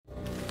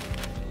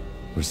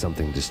There was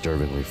something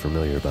disturbingly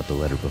familiar about the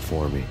letter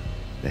before me.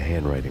 The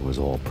handwriting was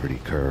all pretty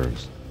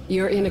curves.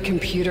 You're in a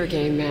computer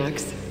game,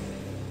 Max.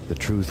 The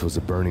truth was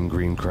a burning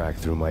green crack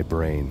through my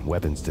brain,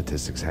 weapon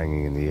statistics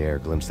hanging in the air,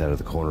 glimpsed out of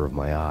the corner of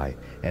my eye,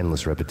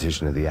 endless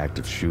repetition of the act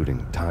of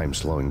shooting, time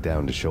slowing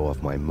down to show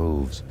off my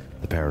moves,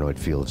 the paranoid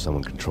feel of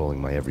someone controlling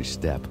my every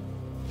step.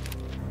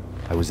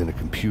 I was in a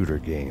computer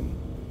game.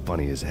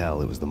 Funny as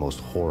hell, it was the most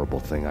horrible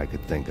thing I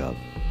could think of.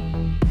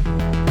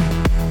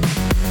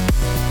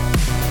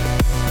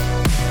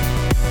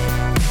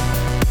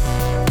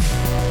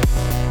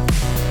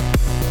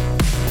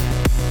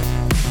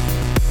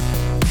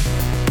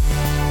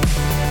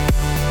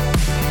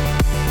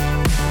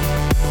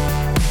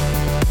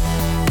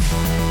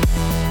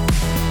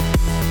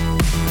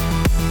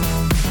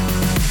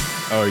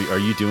 Oh, are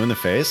you doing the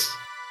face?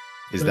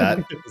 Is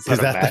that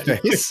the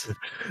face?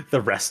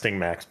 The resting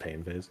Max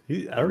Payne face.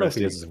 I don't know if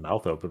he has his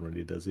mouth open when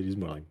he does it. He's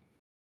more like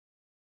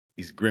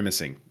he's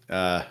grimacing.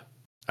 I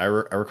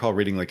recall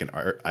reading like an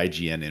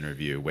IGN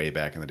interview way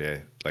back in the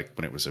day, like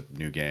when it was a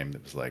new game.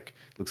 That was like,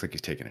 looks like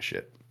he's taking a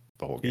shit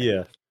the whole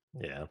game.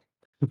 Yeah.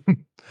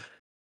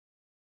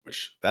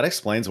 Which that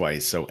explains why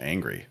he's so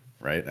angry,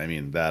 right? I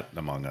mean, that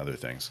among other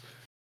things.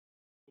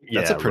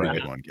 That's a pretty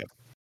good one, Gib.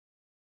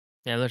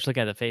 Yeah, let's look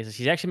at the faces.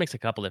 He actually makes a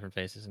couple different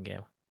faces in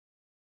game.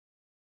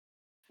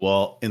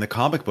 Well, in the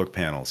comic book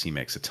panels, he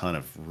makes a ton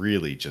of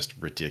really just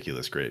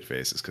ridiculous great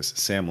faces. Because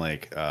Sam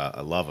Lake,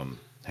 I love him,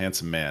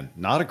 handsome man,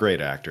 not a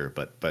great actor,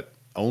 but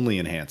only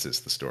enhances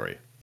the story.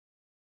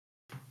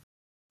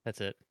 That's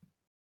it.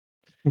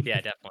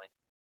 Yeah, definitely.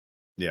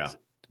 Yeah.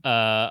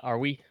 Are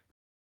we?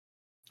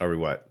 Are we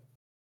what?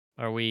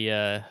 Are we?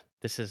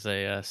 This is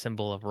a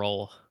symbol of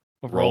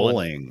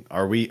rolling.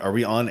 Are we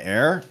on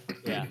air?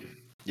 Yeah.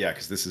 Yeah,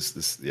 because this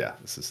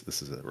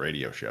is a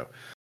radio show.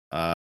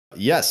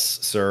 Yes,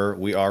 sir,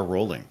 we are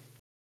rolling.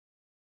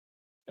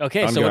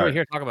 Okay, so what are we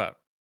here to talk about?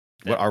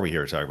 What are we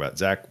here to talk about,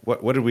 Zach?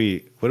 What did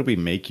we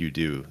make you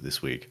do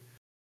this week?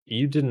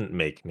 You didn't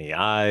make me.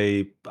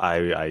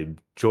 I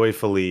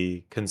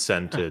joyfully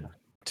consented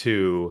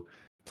to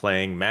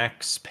playing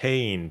Max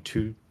Payne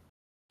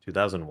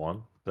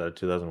 2001. The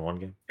 2001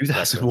 game.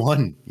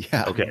 2001.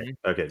 Yeah.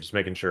 Okay. Just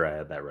making sure I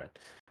had that right.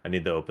 I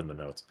need to open the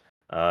notes.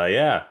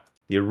 Yeah.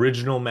 The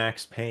original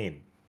Max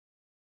Payne.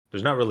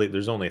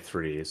 There's only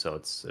 3, so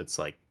it's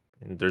like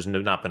there's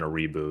not been a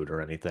reboot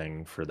or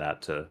anything for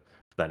that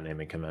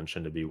naming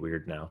convention to be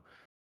weird now.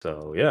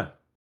 So yeah,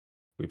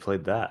 we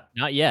played that.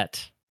 Not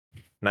yet.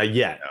 No.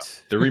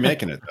 They're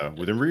remaking it though.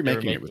 They're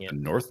remaking it with the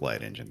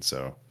Northlight engine,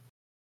 so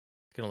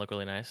it's gonna look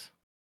really nice.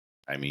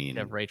 I mean,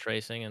 have ray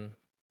tracing, and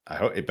I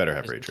hope it better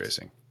have ray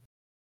tracing.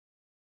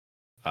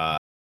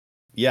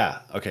 Yeah.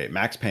 Okay.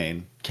 Max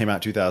Payne came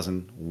out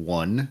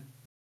 2001.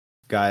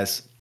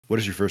 Guys, what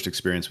is your first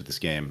experience with this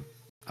game?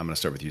 I'm going to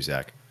start with you,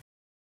 Zach.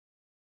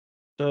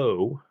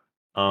 So,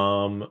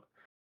 one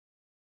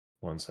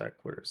sec.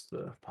 Where's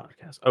the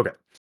podcast? Okay.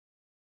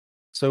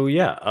 So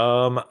yeah,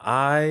 I'm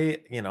a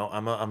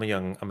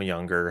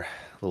younger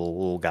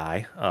little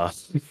guy.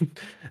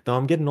 Though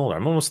I'm getting older.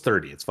 I'm almost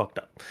 30. It's fucked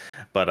up.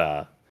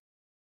 But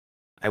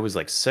I was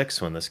like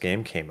 6 when this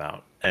game came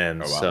out,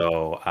 and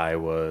so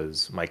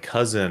my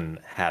cousin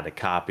had a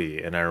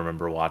copy, and I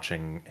remember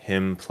watching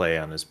him play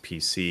on his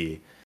PC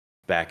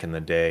back in the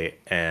day,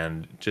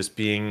 and just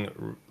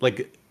being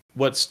like,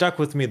 what stuck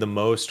with me the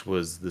most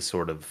was the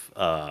sort of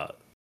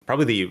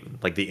probably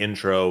the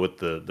intro with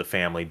the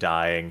family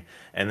dying,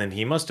 and then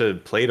he must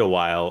have played a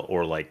while,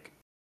 or like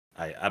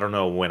I don't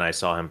know when I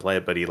saw him play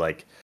it, but he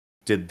like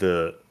did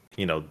the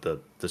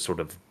sort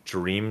of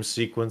dream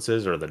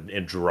sequences or the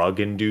drug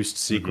induced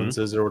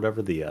sequences or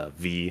whatever,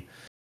 the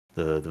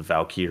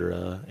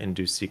Valkyria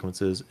induced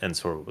sequences, and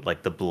sort of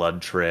like the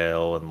blood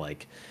trail and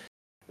like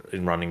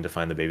in running to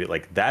find the baby.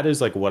 Like that is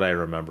like what I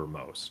remember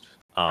most.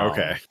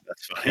 Okay,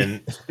 that's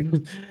fine.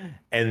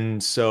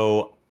 And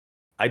so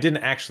I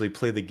didn't actually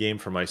play the game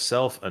for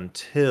myself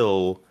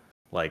until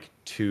like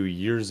 2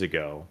 years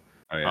ago.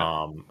 Oh,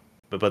 yeah.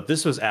 But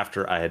this was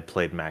after I had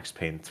played Max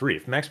Payne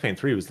 3. Max Payne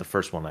 3 was the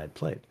first one I had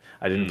played.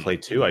 I didn't play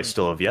 2. I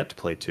still have yet to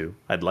play 2.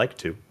 I'd like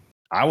to.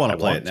 I want to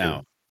play it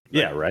now.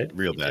 Yeah, right?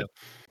 Real bad.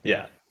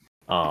 Yeah.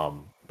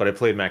 But I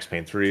played Max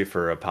Payne 3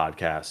 for a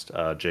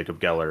podcast.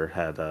 Jacob Geller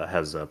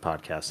has a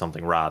podcast,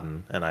 Something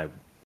Rotten, and I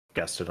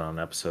guested on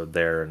an episode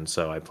there, and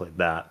so I played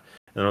that.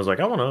 And I was like,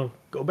 I want to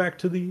go back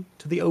to the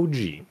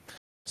OG.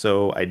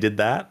 So I did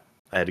that.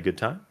 I had a good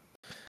time.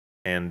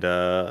 And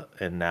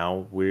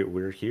now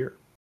we're here.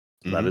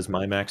 That is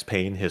my Max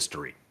Payne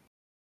history.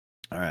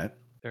 All right.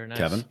 Very nice.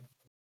 Kevin?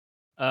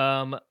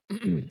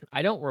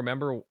 I don't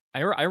remember.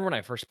 I remember when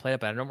I first played it,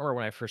 but I don't remember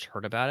when I first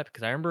heard about it,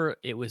 because I remember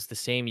it was the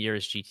same year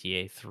as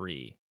GTA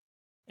 3,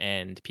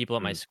 and people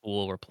at my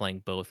school were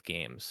playing both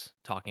games,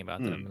 talking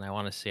about them. And I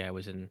want to say I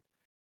was in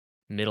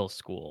middle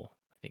school,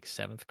 I think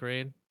 7th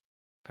grade,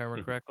 if I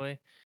remember correctly.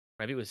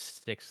 Maybe it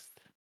was 6th.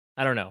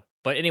 I don't know.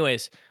 But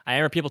anyways, I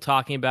remember people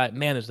talking about,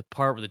 man, there's the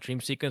part where the dream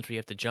sequence where you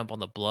have to jump on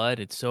the blood.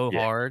 It's so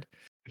hard.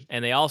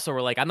 And they also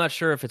were like, I'm not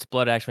sure if it's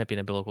blood actually might be an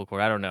umbilical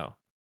cord. I don't know.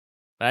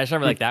 But I just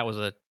remember like that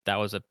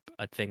was a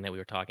thing that we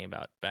were talking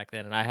about back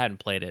then, and I hadn't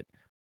played it,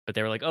 but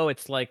they were like, "Oh,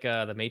 it's like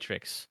the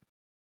Matrix.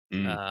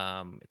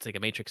 Mm. It's like a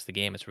Matrix the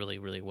game. It's really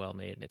really well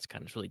made, and it's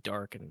really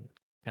dark and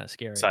kind of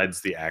scary."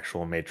 Besides the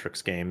actual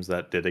Matrix games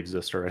that did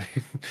exist already.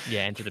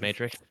 Yeah, Enter the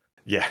Matrix,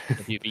 Yeah. the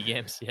PvP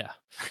games. Yeah,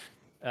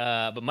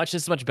 but much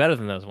better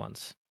than those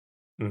ones.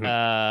 Mhm.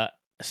 Uh,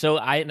 so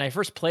I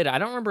first played it. I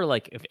don't remember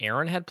like if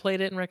Aaron had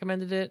played it and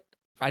recommended it.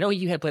 I know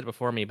you had played it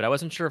before me, but I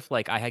wasn't sure if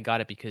like I had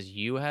got it because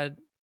you had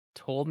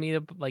told me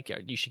to like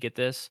you should get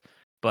this.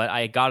 But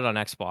I got it on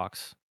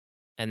Xbox,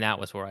 and that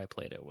was where I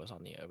played it. Was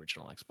on the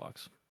original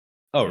Xbox.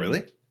 Oh, Mm.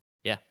 really?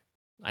 Yeah,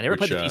 I never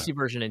played Which the PC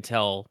version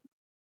until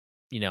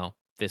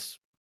this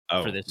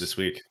for this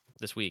week.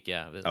 this week.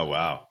 Yeah. Oh,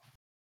 wow.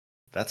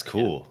 That's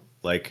cool.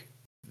 Like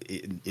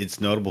it's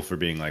notable for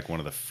being like one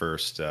of the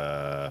first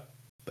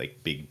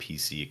like big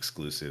PC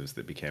exclusives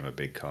that became a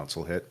big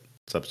console hit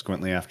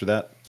subsequently after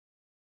that.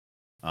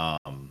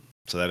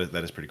 So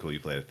that is pretty cool you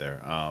played it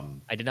there.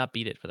 I did not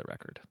beat it for the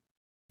record.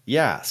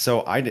 Yeah,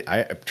 so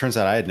it turns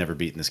out I had never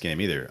beaten this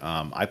game either.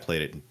 I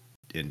played it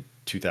in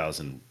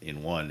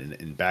 2001,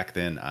 and back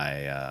then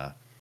I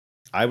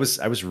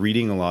was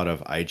reading a lot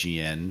of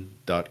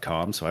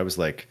IGN.com, so I was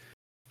like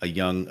a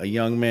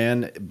young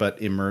man,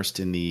 but immersed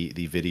in the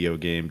video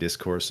game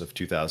discourse of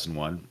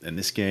 2001, and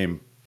this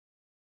game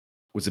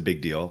was a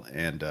big deal.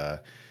 And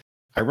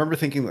I remember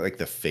thinking that like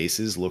the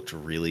faces looked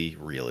really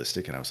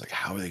realistic, and I was like,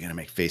 how are they going to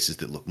make faces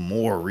that look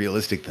more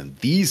realistic than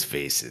these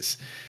faces?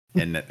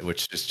 And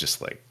which is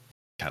just like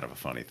kind of a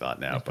funny thought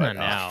now, but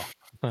now.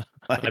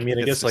 like, I mean,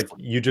 I it's guess just like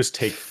you just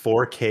take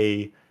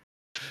 4K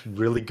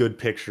really good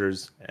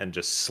pictures and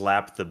just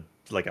slap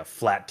like a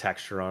flat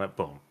texture on it.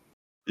 Boom.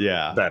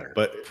 yeah, Better.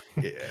 but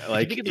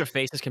Like, like their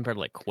faces compared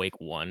to like Quake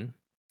 1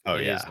 oh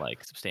is yeah,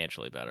 like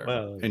substantially better.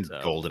 Well, and So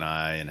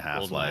GoldenEye and GoldenEye,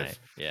 Half-Life.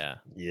 yeah.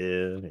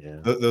 yeah.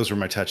 Those were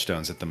my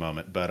touchstones at the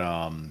moment, but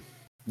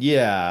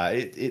yeah,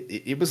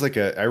 it was like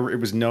it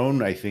was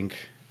known, I think,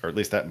 or at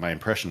least that my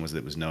impression was that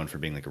it was known for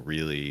being like a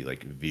really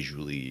like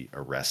visually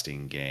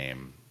arresting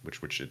game,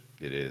 which it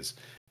is.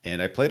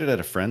 And I played it at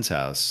a friend's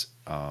house,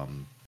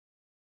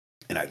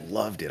 and I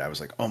loved it. I was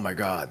like, oh my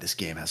god, this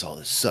game has all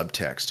this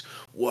subtext.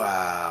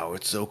 Wow,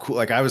 it's so cool.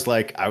 Like I was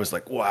like,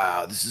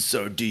 wow, this is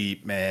so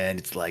deep, man.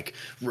 It's like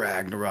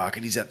Ragnarok,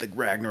 and he's at the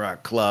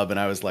Ragnarok club, and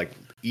I was like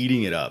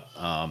eating it up.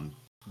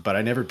 But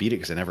I never beat it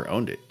because I never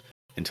owned it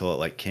until it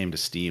like came to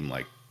Steam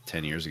like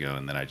 10 years ago,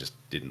 and then I just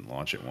didn't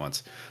launch it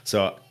once.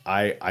 So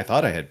I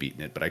thought I had beaten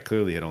it, but I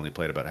clearly had only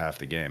played about half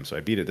the game. So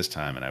I beat it this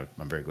time, and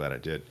I'm very glad I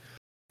did.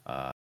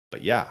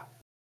 But yeah,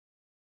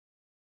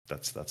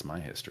 that's my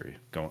history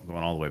going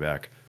all the way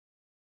back.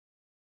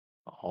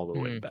 All the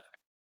way back.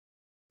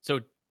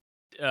 So,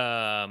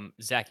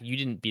 Zach, you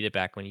didn't beat it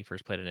back when you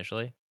first played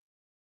initially?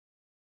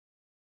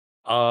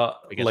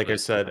 guess Like it I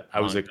was said, I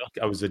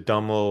long was a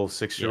dumb little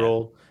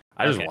 6-year-old.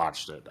 I just Okay.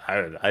 watched it.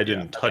 I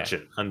didn't touch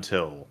Okay. it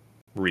until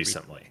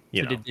recently.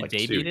 You So know, did like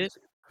they 2 beat it? years.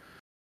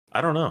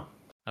 I don't know.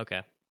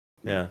 Okay.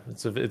 Yeah,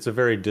 it's a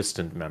very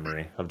distant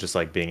memory of just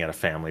like being at a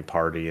family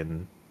party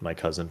and my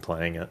cousin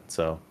playing it.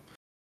 So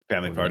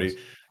Family who party. knows?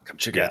 Come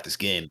check Yeah. out this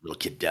game. Little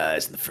kid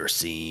dies in the first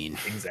scene.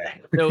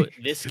 Exactly. So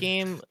this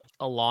game,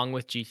 along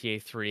with GTA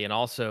 3 and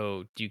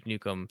also Duke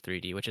Nukem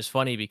 3D, which is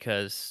funny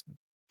because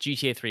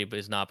GTA 3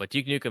 is not, but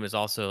Duke Nukem is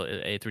also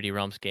a 3D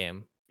Realms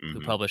game who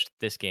Mhm. published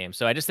this game.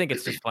 So I just think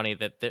it's just funny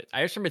that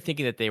I just remember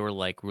thinking that they were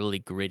like really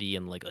gritty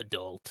and like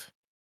adult.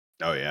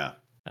 Oh yeah,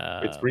 Wait,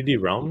 Uh, 3D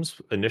Realms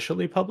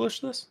initially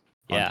published this,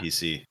 on yeah,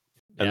 PC.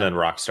 and yeah. then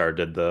Rockstar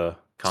did the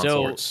console.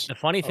 So Sports. the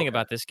funny thing Okay.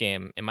 about this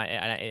game,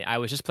 I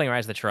was just playing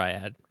Rise of the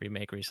Triad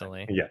remake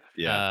recently. Yeah.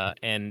 Yeah.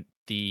 And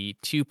the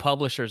two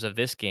publishers of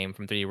this game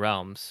from 3D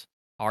Realms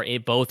are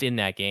both in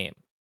that game.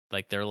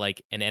 Like they're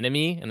like an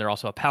enemy, and they're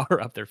also a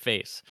power up their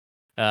face.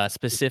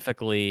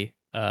 Specifically,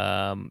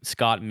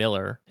 Scott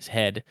Miller, his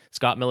head.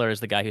 Scott Miller is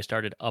the guy who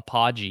started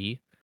Apogee,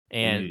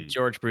 and Mm.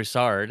 George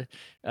Broussard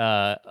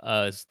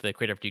is the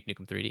creator of Duke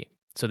Nukem 3D.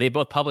 So they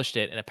both published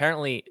it, and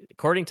apparently,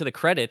 according to the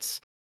credits,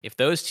 if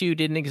those two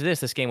didn't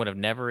exist, this game would have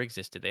never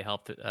existed. They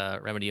helped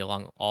Remedy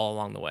all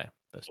along the way.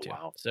 Those two.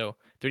 Wow. So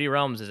 3D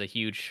Realms is a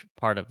huge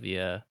part of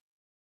the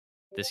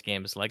this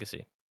game's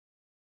legacy.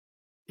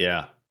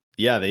 Yeah.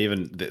 Yeah.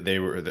 They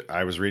were.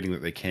 I was reading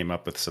that they came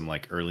up with some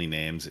like early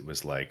names. It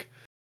was like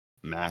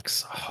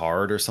Max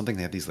Hard or something.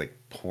 They had these like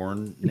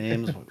porn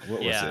names.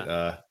 What was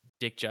it?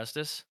 Dick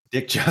Justice.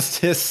 Dick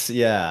Justice.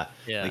 Yeah.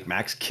 Yeah. Like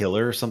Max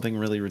Killer or something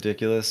really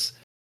ridiculous.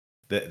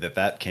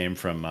 That came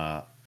from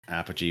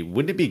Apogee.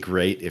 Wouldn't it be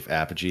great if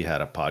Apogee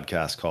had a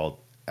podcast called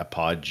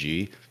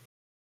Apogee?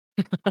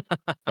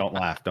 Don't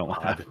laugh. Don't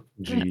laugh.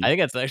 G. I think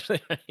that's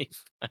actually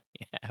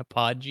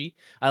Apogee.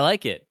 I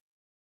like it.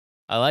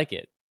 As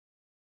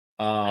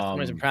someone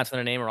who's been pronouncing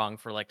their name wrong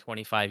for like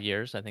 25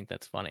 years, I think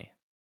that's funny.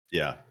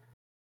 Yeah.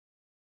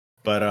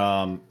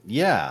 But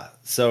yeah.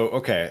 So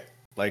okay,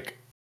 like,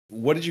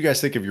 what did you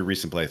guys think of your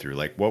recent playthrough?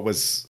 Like,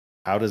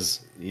 how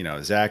does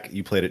Zach?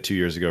 You played it 2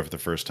 years ago for the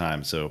first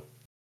time, so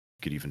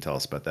could you even tell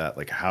us about that?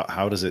 Like,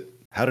 how did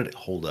it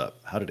hold up?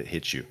 How did it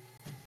hit you?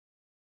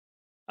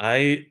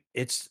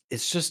 It's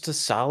just a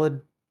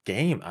solid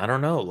game. I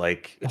don't know,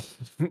 like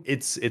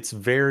it's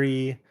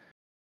very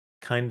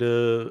kind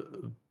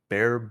of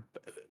bare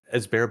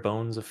bare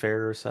bones a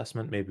fair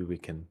assessment. Maybe we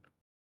can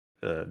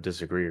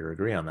disagree or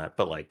agree on that,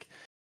 but like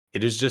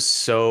it is just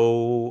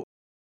so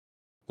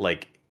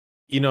like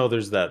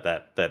there's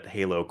that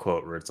Halo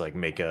quote where it's like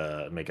make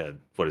a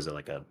what is it,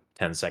 like a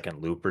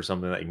 10-second loop or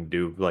something that you can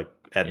do like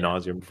ad Yeah.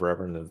 nauseum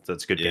forever, and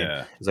that's a good game.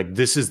 Yeah. It's like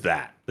this is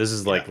Yeah.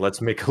 like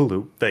let's make a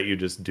loop that you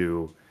just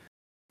do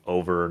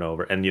over and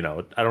over. And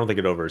I don't think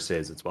it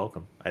overstays its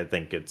welcome. I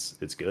think it's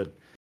good,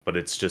 but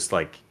it's just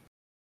like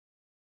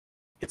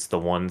it's the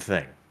one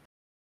thing.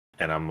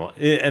 And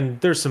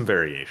and there's some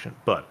variation,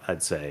 but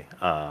I'd say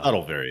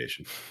Subtle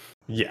variation.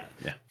 yeah.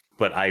 Yeah.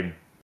 But I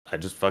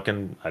just like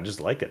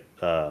it.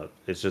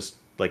 It's just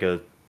like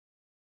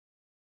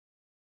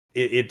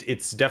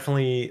it's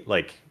definitely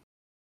like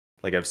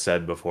I've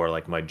said before,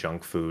 like my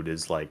junk food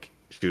is like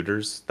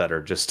shooters that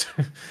are just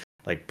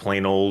like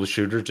plain old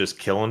shooters just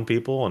killing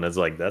people, and it's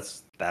like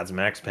that's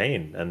Max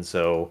Payne. And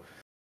so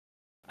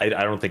I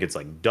don't think it's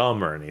like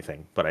dumb or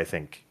anything, but I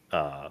think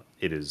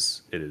it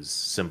is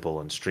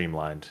simple and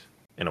streamlined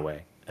in a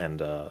way,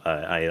 and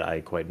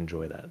I quite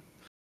enjoy that.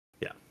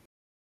 Yeah.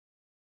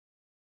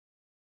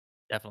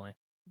 Definitely.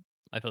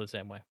 I feel the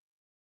same way.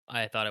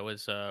 I thought it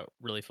was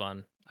really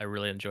fun. I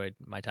really enjoyed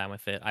my time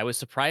with it. I was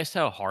surprised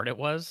how hard it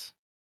was,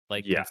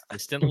 like Yeah.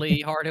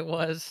 consistently hard it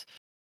was.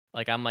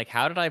 Like I'm like,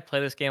 how did I play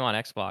this game on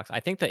Xbox? I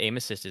think the aim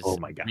assist Oh is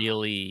my god.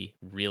 really,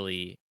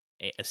 really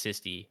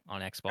assisty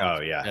on Xbox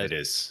Oh yeah, because it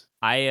is.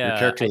 I Your uh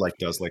character like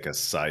does like a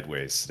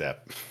sideways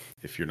step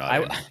if you're not I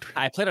aiming.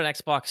 I played on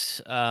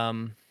Xbox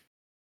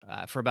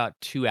for about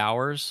 2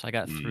 hours.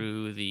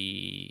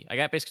 Mm, I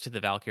got basically to the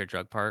Valkyrie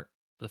drug part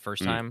the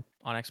first mm, time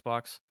on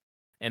Xbox.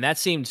 And that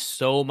seemed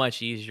so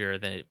much easier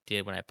than it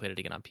did when I played it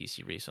again on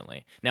PC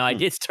recently. Now I mm,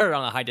 did start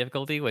on a high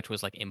difficulty, which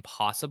was like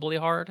impossibly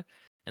hard.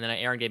 And then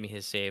Aaron gave me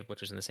his save,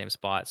 which was in the same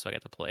spot, so I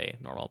got to play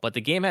normal. But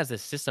the game has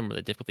this system where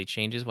the difficulty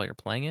changes while you're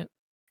playing it.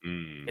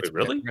 mm. It's Wait,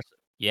 really?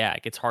 yeah,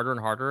 it gets harder and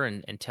harder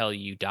until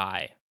you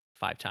die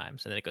 5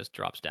 times, and then it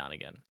drops down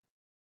again.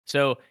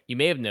 So you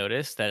may have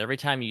noticed that every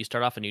time you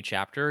start off a new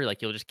chapter,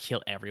 like you'll just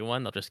kill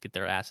everyone. They'll just get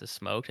their asses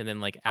smoked, and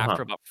then like Uh-huh.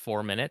 after about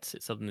 4 minutes,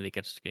 it's suddenly it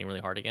gets getting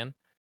really hard again.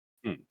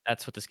 Mm.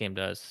 That's what this game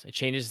does. It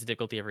changes the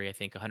difficulty every, I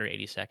think,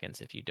 180 seconds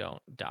if you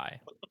don't die.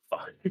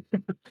 Fuck. I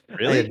had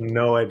Really?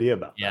 no idea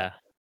about that. Yeah.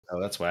 Oh,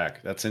 that's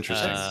whack. That's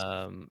interesting. That's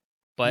Um,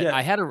 but yeah,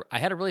 I had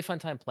a really fun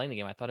time playing the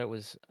game. I thought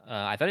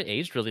it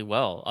aged really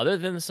well. Other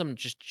than some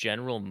just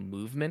general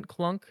movement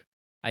clunk,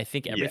 I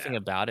think yeah, everything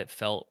about it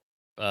felt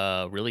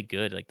really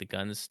good. Like the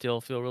guns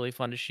still feel really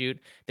fun to shoot.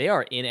 They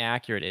are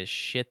inaccurate as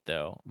shit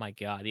though. My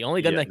god. The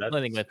only gun yeah. that I can do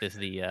anything That's with is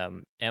the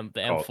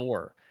Colt.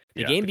 M4.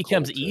 The Yeah, game the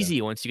becomes Colt.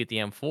 easy once you get the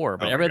M4,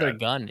 but Oh my every other god.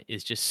 gun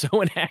is just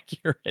so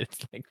inaccurate.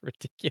 It's like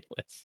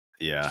ridiculous.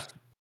 Yeah.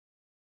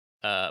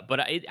 But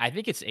I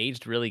think it's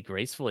aged really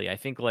gracefully. I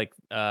think like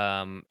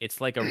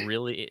it's like a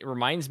really it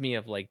reminds me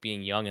of like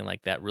being young and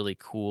like that really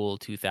cool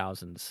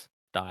 2000s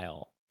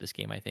style. This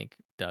game I think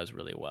does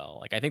really well.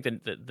 Like I think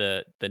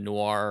the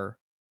noir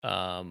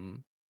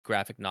um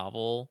graphic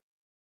novel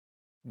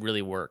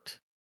really worked.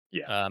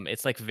 yeah.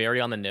 It's like very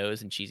on the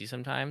nose and cheesy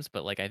sometimes,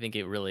 but like I think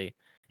it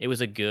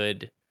was a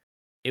good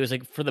it was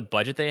like for the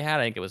budget they had,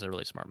 I think it was a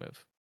really smart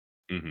move.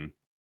 Hmm.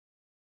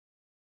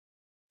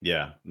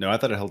 Yeah. No, I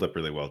thought it held up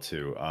really well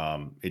too.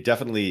 It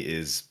definitely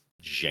is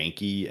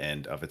janky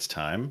and of its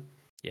time,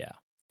 Yeah.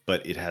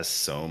 but it has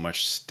so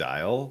much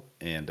style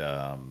and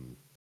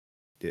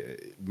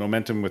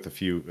momentum with a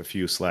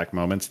few slack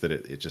moments that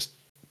it just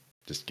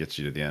gets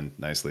you to the end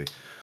nicely.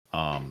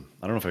 I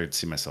don't know if I could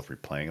see myself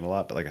replaying it a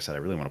lot, but like I said, I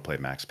really want to play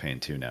Max Payne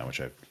 2 now, which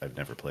I've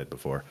never played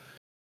before.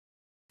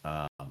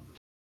 Um,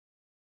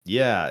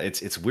 yeah,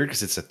 it's weird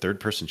because it's a third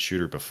person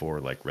shooter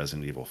before like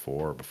Resident Evil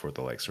 4, before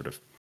the like sort of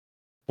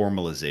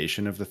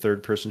formalization of the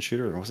third person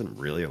shooter. There wasn't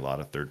really a lot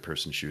of third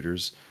person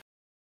shooters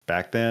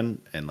back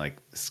then, and like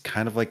it's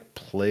kind of like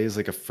plays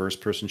like a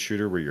first person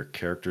shooter where your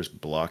character's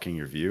blocking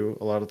your view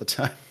a lot of the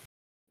time.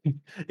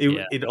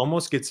 Yeah. It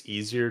almost gets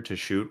easier to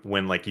shoot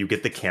when like you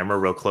get the camera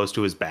real close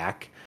to his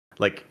back.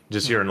 Like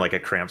just you're Mhm. in like a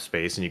cramped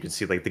space and you can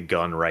see like the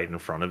gun right in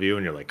front of you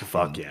and you're like,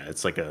 fuck Mhm. yeah,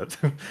 it's like a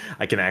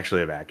I can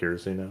actually have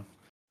accuracy now.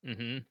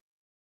 Mhm.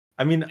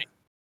 I mean,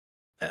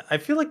 I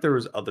feel like there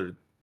was other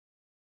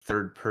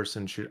third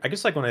person shoot. I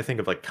guess like when I think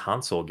of like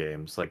console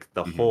games, like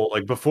the Mhm. whole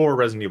like before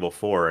Resident Evil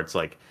 4, it's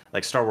like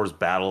Star Wars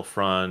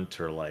Battlefront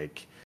or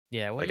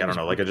Yeah, what like I year don't was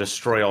know, like a Battlefront?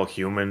 Destroy All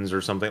Humans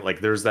or something. Like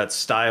there's that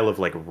style of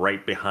like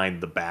right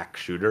behind the back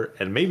shooter,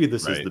 and maybe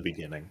this is Right. the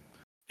beginning.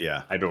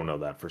 Yeah. I don't know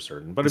that for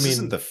certain, but I This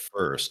isn't mean, the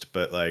first,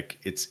 but like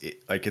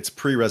like it's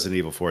pre Resident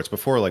Evil 4. It's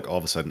before like all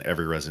of a sudden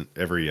every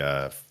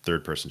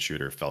third person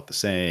shooter felt the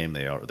same.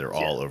 They're yeah,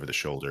 all over the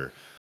shoulder.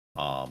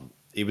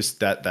 It was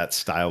that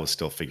style was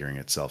still figuring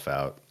itself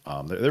out.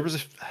 There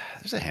was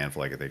there's a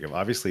handful I could think of.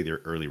 Obviously, the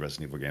early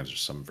Resident Evil games are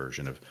some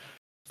version of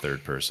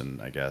third person,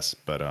 I guess.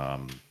 But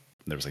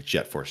there was like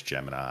Jet Force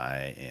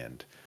Gemini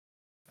and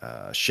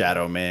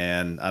Shadow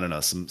Man. I don't know,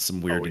 some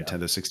weird Oh yeah.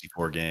 Nintendo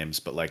 64 games,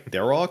 but like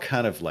they're all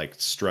kind of like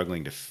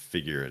struggling to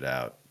figure it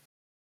out.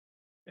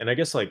 And I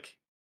guess like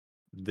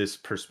this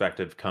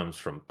perspective comes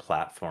from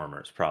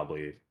platformers,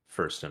 probably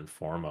first and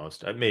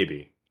foremost.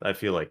 Maybe I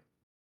feel like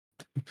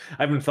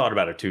I haven't thought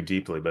about it too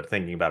deeply, but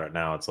thinking about it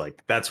now, it's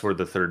like that's where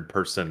the third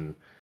person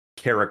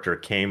character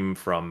came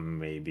from.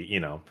 Maybe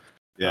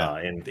Yeah,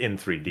 in Mhm.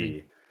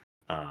 3D.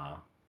 Uh,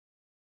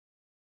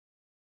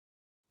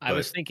 I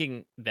was but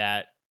thinking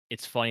that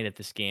it's funny that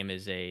this game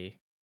is a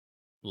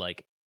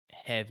like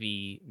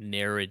heavy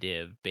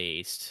narrative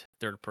based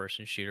third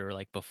person shooter.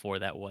 Like before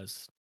that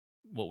was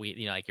what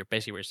we like you're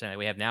basically what you're saying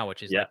we have now,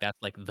 which is yeah, like that's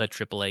like the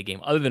AAA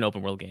game other than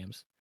open world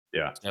games.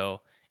 yeah,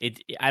 So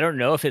I don't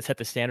know if it set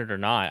the standard or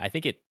not. I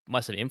think it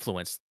must have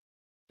influenced.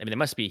 I mean, there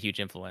must be a huge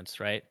influence,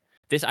 right?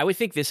 This I would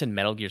think this and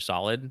Metal Gear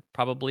Solid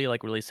probably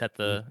like really set mm,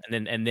 the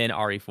and then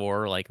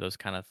RE4 like those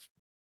kind of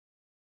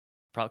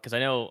because I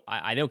know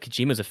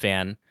Kojima's a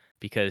fan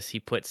because he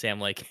put Sam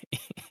Lake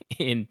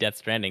in Death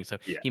Stranding, so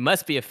yeah. he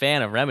must be a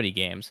fan of Remedy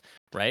games,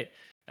 right?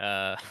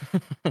 Uh,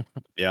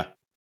 yeah.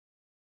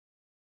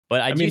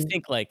 but I I do mean,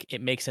 think like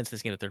it makes sense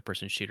this game a third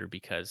person shooter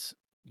because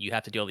you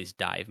have to do all these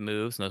dive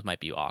moves, and those might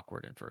be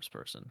awkward in first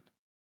person.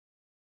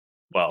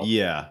 well,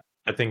 Yeah,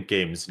 I think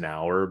games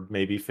now are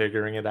maybe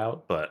figuring it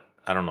out, but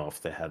I don't know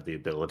if they had the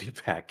ability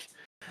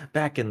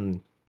back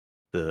in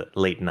the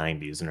late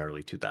 '90s and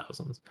early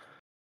 2000s.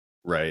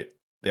 right.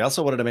 They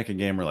also wanted to make a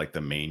game where like the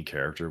main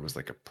character was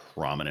like a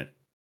prominent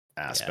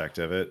Yeah, aspect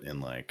of it,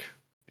 and like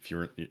if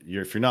you're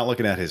not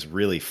looking at his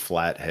really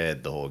flat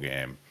head the whole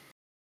game,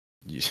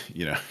 you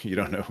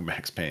don't know who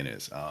Max Payne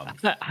is.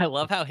 I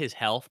love how his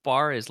health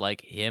bar is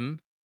like him,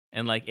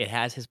 and like it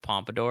has his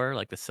pompadour,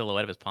 like the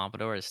silhouette of his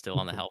pompadour is still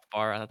on the health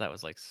bar. I thought that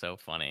was like so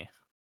funny.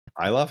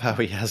 I love how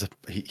he has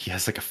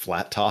like a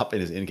flat top, and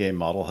his in-game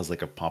model has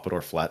like a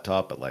pompadour flat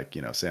top, but like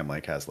Sam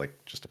Lake has like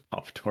just a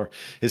pompadour.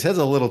 His head's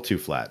a little too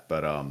flat,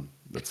 but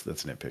that's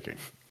nitpicking.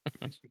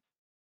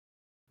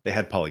 They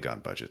had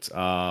polygon budgets.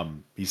 Yeah.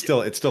 It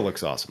still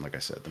looks awesome. Like I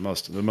said, the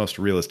most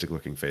realistic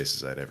looking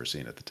faces I'd ever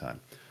seen at the time.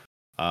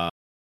 Uh,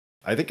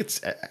 I think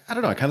I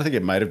don't know. I kind of think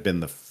it might have been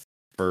the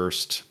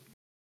first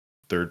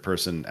third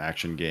person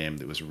action game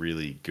that was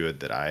really good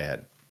that I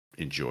had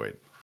enjoyed,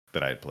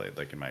 that I had played,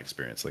 like in my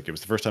experience. Like it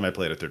was the first time I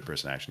played a third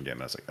person action game,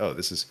 and I was like, oh,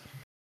 this is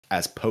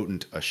as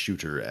potent a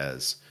shooter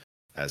as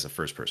a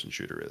first person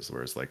shooter is.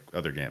 Whereas like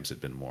other games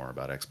had been more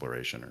about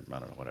exploration, or I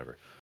don't know, whatever.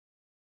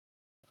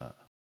 Uh,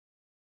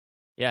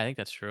 Yeah, I think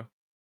that's true.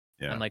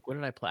 And yeah. like, what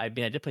did I play? I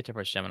mean, I did play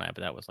Temper Gemini,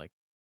 but that was like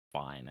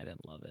fine. I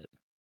didn't love it.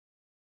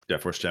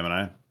 Jet Force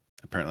Gemini.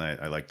 Apparently,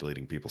 I like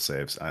deleting people's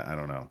saves. I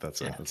don't know.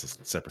 Yeah. That's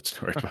a separate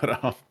story.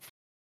 But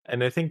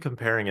And I think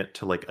comparing it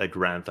to like a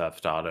Grand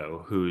Theft Auto,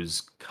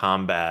 whose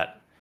combat,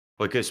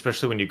 like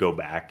especially when you go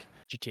back,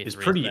 GTA is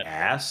 3 is pretty better.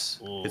 ass.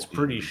 It's Oh,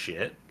 pretty mhm.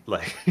 shit.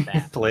 Like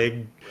bad,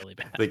 playing, really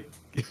bad. like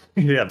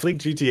yeah, playing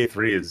GTA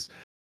 3 is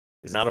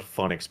not a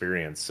fun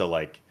experience. So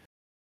like,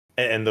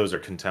 and those are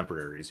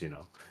contemporaries,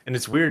 And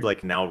it's weird,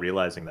 like now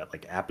realizing that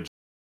like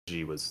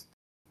Apogee was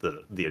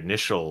the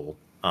initial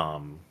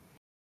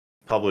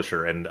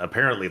publisher, and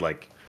apparently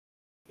like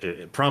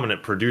a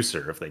prominent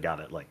producer if they got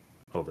it like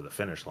over the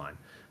finish line.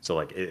 So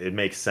like it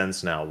makes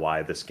sense now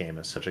why this game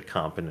is such a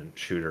competent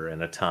shooter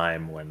in a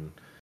time when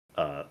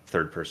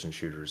third person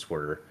shooters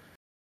were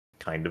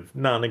kind of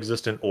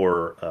non-existent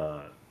or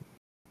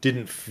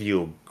didn't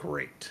feel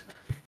great.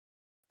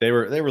 They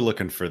were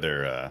looking for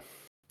their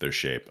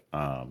shape.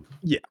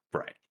 Yeah,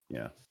 right.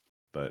 Yeah,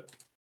 but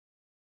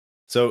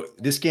so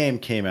this game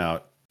came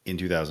out in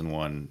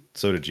 2001.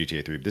 So did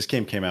GTA 3. This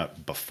game came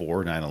out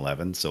before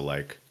 9/11. So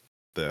like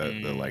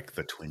Mm.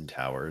 the Twin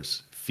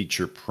Towers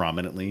feature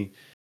prominently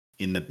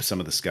in some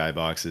of the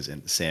skyboxes,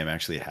 and Sam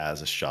actually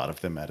has a shot of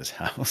them at his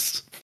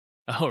house.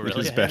 Oh, In really?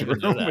 his I didn't even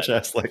know bedroom, which that. I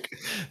was like,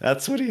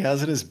 that's what he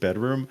has in his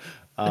bedroom.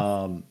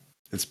 Um,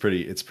 it's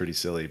pretty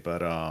silly,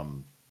 but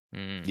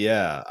Mm.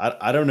 yeah,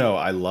 I don't know.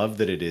 I love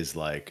that it is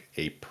like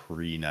a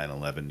pre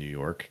 9/11 New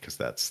York, because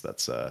that's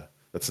a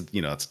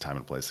time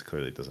and place that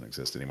clearly doesn't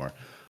exist anymore.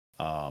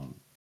 Um,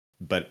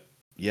 but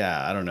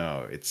yeah, I don't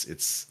know.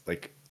 It's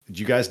like, do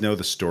you guys know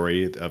the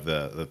story of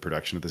the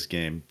production of this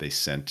game? They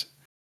sent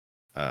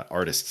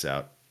artists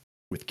out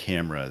with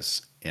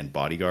cameras and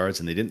bodyguards,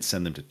 and they didn't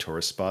send them to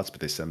tourist spots, but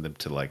they send them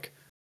to like,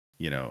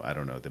 I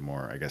don't know, the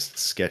more, I guess,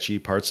 sketchy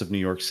parts of New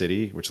York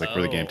City, which like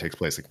where the game Oh, takes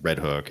place, like Red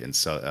Hook and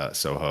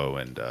Soho,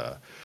 and I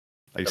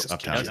That guess was I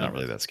Uptown's don't know not GTA.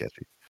 really this. that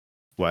sketchy.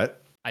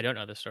 What? I don't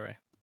know this story.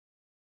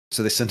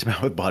 So they sent him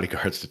out with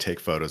bodyguards to take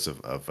photos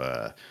of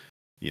the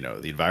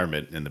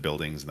environment and the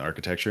buildings and the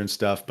architecture and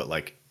stuff, but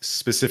like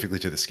specifically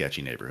to the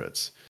sketchy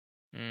neighborhoods,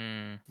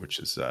 Mm. which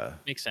is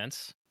Makes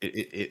sense. and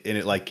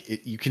it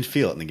like you can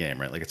feel it in the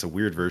game, right? Like it's a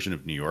weird version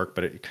of New York,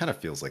 but it kind of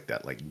feels like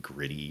that like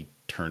gritty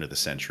turn of the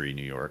century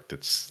New York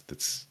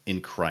that's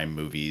in crime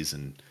movies,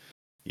 and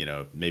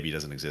maybe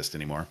doesn't exist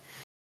anymore.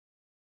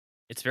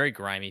 It's very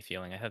grimy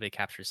feeling. I thought they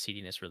captured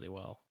seediness really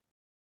well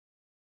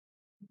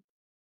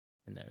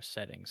in their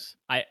settings.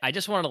 I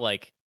just want to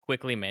like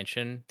quickly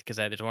mention, because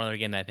there's one other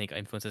game that I think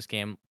influenced this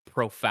game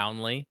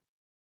profoundly,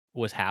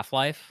 was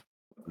Half-Life.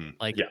 Mm.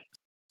 Like, Yeah.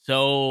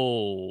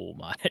 so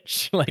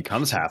much. Like,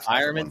 Becomes Half-Life at one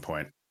environments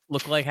point.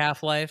 look like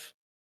Half-Life.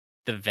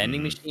 The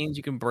vending Mhm. machines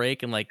you can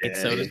break and, like, get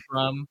Yeah. sodas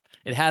from.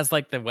 It has,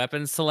 like, the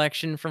weapons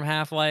selection from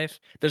Half-Life.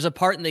 There's a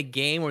part in the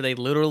game where they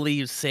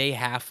literally say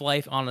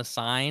Half-Life on a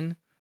sign.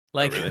 Oh,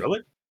 Like, really?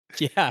 Really?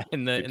 yeah, Good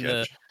in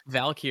the catch.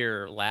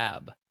 Valkyr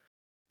lab.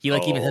 He,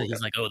 like, even Oh, said okay.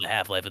 he's like, "Oh, the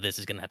half-life of this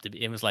is gonna have to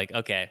be." It was like,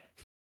 okay.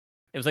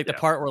 It was like the Yeah.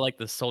 part where, like,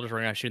 the soldiers were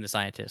around shooting the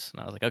scientists, and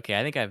I was like, "Okay,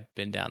 I think I've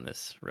been down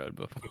this road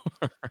before."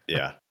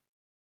 Yeah.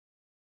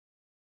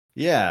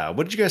 Yeah.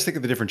 What did you guys think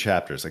of the different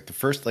chapters? Like the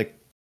first, like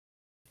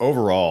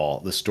overall,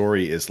 the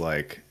story is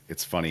like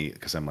it's funny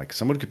because I'm like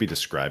someone could be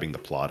describing the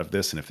plot of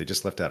this, and if they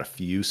just left out a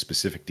few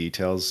specific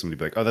details, somebody'd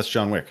be like, "Oh, that's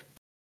John Wick."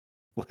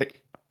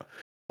 Like Oh,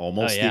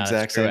 almost the yeah, that's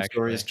exact true, same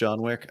story as actually.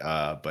 John Wick,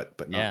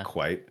 but not Yeah.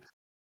 quite.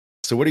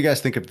 So, what do you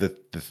guys think of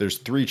there's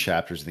 3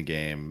 chapters in the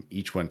game.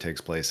 Each one takes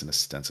place in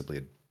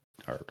ostensibly,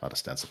 or not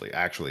ostensibly,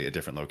 actually a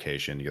different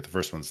location. You get the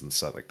first one's in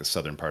like the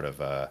southern part of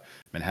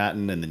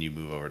Manhattan, and then you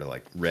move over to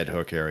like Red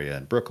Hook area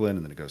in Brooklyn,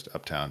 and then it goes to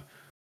Uptown.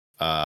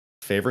 Uh,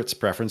 Favorites,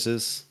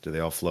 preferences? Do they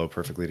all flow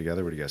perfectly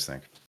together? What do you guys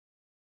think?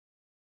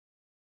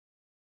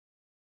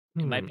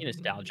 It might be Hmm.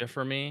 nostalgia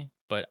for me,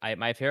 but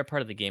my favorite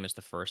part of the game is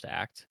the first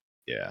act.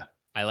 Yeah.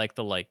 I like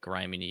the, like,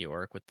 grimy New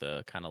York with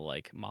the kinda,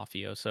 like,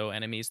 mafioso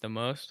enemies the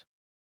most.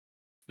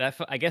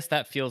 I guess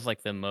that feels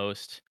like the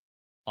most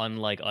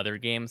unlike other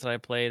games that I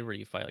played where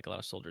you fight, like, a lot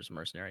of soldiers,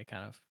 mercenary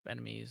kind of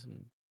enemies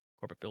and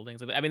corporate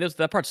buildings. I mean,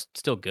 that part's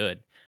still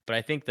good, but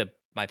I think that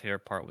my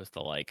favorite part was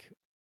the, like,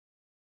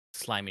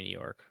 slimy New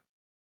York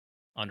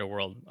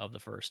underworld of the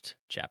first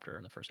chapter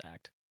in the first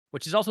act,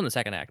 which is also in the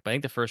second act, but I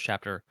think the first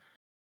chapter,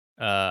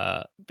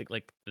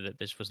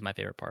 this was my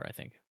favorite part, I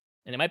think.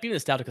 And it might be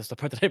nostalgic 'cause it's the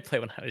part that I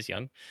played when I was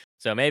young,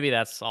 so maybe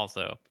that's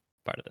also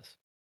part of this.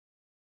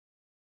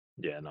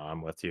 Yeah, no,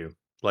 I'm with you.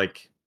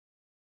 Like,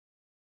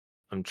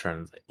 I'm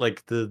trying to think.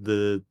 Like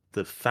the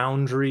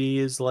foundry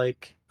is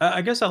like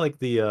I guess I like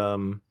the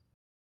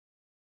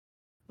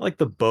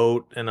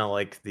boat, and I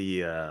like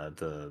the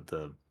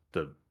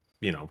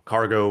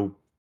cargo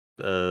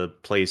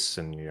place,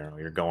 and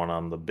you're going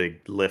on the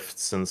big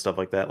lifts and stuff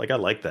like that. Like I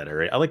like that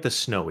area. I like the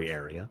snowy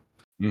area.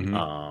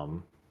 Hmm.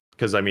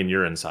 Because I mean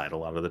you're inside a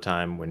lot of the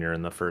time when you're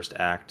in the first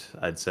act,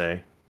 I'd say.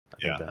 I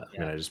think Yeah. that I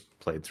mean Yeah. I just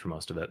played through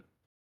most of it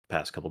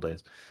past couple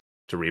days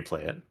to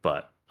replay it,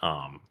 but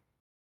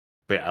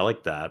yeah, I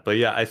like that. But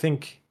yeah, I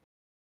think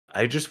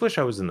I just wish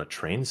I was in the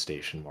train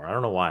station more. I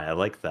don't know why. I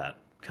like that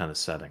kind of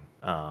setting.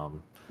 When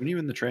are you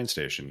in the train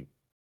station?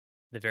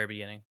 The very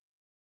beginning.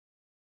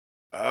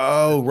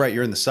 Oh, right.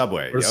 You're in the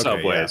subway. Or Yeah, okay.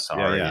 subway, Yeah. Yeah. Yeah.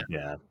 sorry.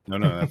 Yeah.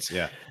 No, that's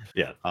yeah.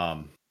 Yeah.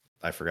 Um,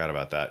 I forgot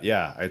about that.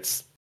 Yeah, I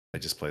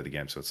just played the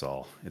game, so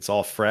it's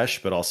all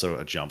fresh, but also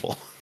a jumble.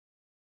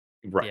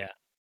 Right. Yeah.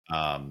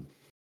 Um,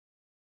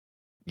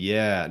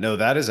 yeah, no,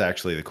 that is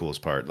actually the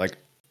coolest part. Like,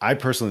 I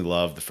personally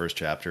love the first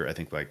chapter. I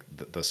think like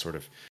the sort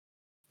of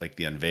like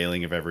the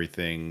unveiling of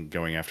everything,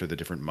 going after the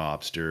different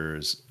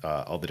mobsters,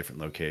 all the different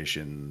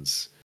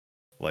locations,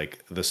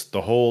 like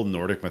the whole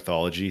Nordic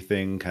mythology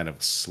thing, kind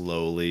of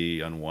slowly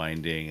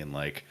unwinding, and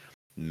like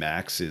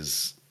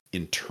Max's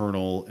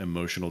internal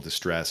emotional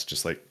distress,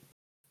 just like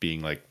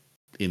being like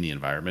in the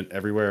environment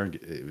everywhere.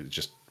 It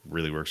just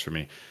really works for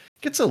me.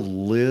 Gets a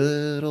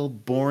little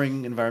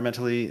boring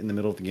environmentally in the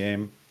middle of the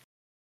game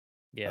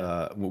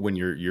Yeah. when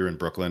you're in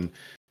Brooklyn,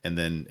 and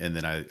then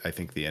I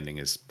think the ending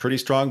is pretty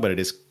strong, but it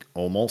is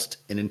almost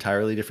an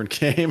entirely different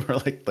game. Or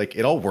like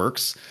it all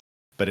works,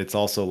 but it's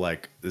also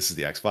like this is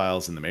the X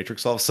Files and the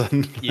Matrix all of a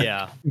sudden. Like,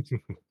 Yeah.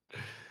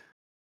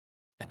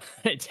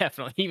 It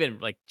definitely even,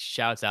 like,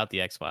 shouts out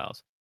the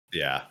X-Files.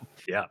 yeah,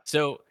 Yeah.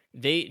 So,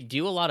 they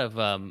do a lot of,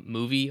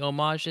 movie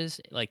homages,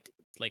 like,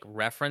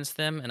 reference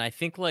them, and I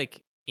think,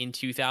 like, in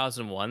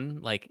 2001,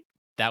 like,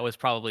 that was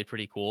probably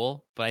pretty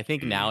cool, but I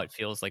think now Mhm. it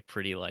feels, like,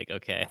 pretty, like,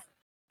 okay.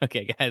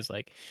 Okay, guys,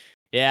 like,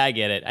 yeah, I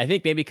get it. I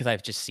think maybe because 'cause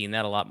I've just seen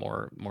that a lot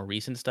more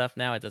recent stuff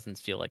now, it doesn't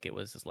feel like it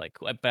was as, like,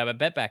 cool, but I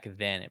bet back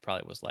then it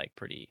probably was, like,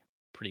 pretty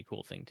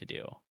cool thing to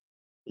do.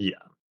 Yeah.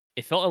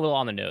 It felt a little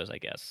on the nose, I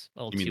guess, a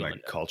little You mean too on the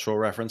like nose. cultural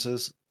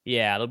references?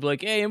 Yeah, they'll be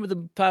like, "Hey, remember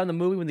the part in the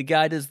movie when the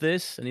guy does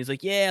this?" And he's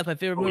like, "Yeah, it's my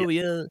favorite Oh yeah. movie,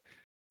 yeah."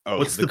 Oh,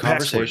 What's the the password?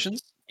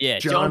 conversations? Yeah,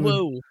 John John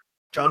Woo.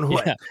 John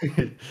what?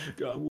 Yeah,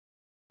 John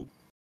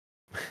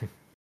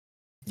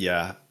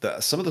Yeah,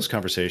 some of those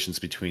conversations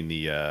between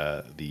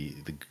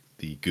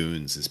the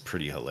goons is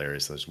pretty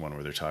hilarious. There's one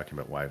where they're talking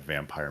about why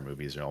vampire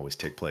movies always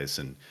take place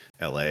in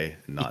L.A.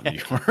 and not yeah,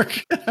 New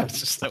York. I was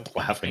just so like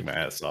laughing funny.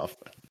 my ass off.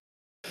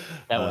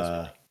 That was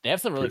Uh, funny. They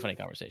have some really pre- funny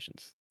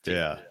conversations too,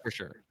 yeah. for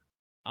sure.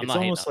 I'm It's not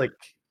hating almost on that.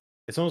 like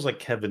it's almost like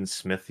Kevin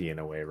Smithy in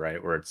a way,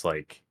 right? Where it's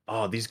like,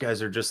 oh, these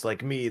guys are just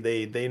like me.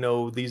 They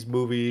know these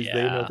movies,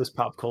 they know Yeah, this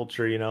pop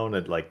culture, and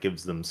it like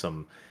gives them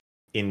some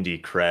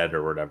indie cred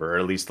or whatever, or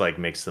at least like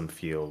makes them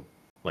feel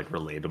like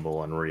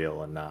relatable and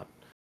real and not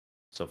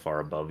so far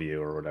above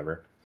you or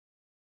whatever.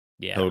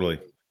 yeah, Totally.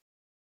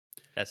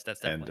 that's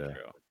And definitely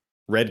true.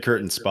 red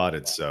curtain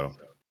spotted. So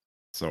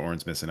So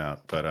Orin's missing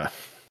out. But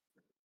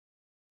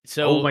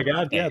So Oh my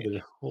god, okay, yeah,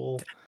 the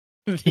whole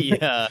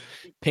the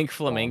pink Long.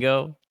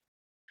 flamingo,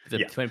 the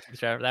Yeah. Twin Peaks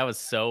driver, that was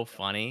so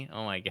funny.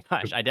 Oh my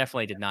gosh, I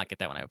definitely did not get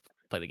that when I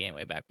played the game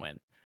way back when.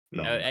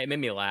 No. It made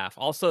me laugh.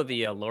 Also,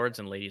 the Lords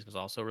and Ladies was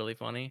also really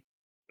funny.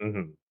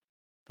 Mhm.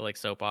 The like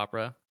soap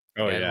opera.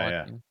 You oh guys yeah,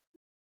 yeah. watching?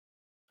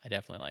 I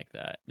definitely like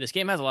that. This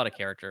game has a lot of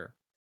character.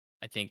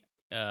 I think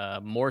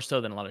more so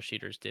than a lot of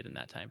shooters did in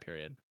that time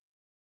period.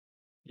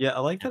 Yeah, I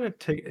like that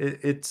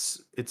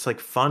it's like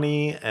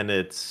funny and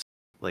it's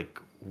like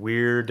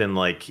weird and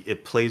like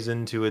it plays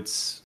into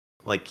its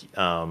like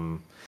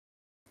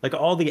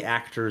all the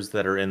actors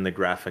that are in the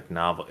graphic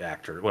novel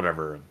actor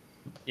whatever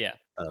Yeah,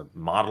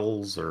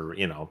 models or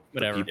the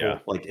whatever. Yeah.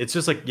 people like it's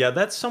just like yeah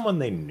that's someone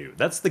they knew Right.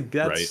 that's the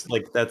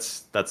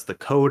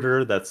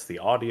coder, that's the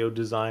audio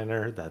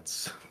designer,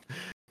 that's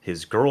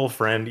his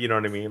girlfriend, you know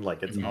what I mean,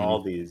 like it's Mhm.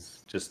 all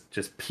these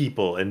just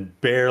people and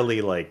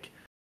barely like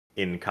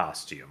in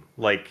costume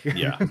like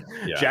Yeah.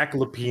 Yeah. Jack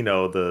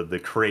Lupino, the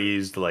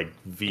crazed like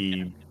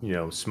V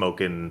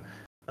smoking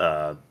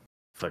uh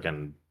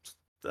fucking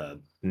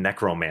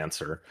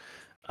necromancer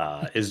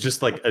is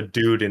just like a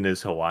dude in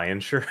his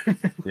Hawaiian shirt.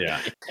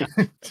 Yeah.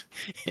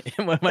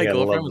 And when my Like I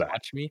girlfriend love was that.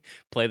 watching me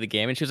play the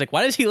game, and she was like,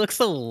 "Why does he look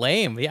so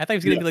lame? Yeah, I thought he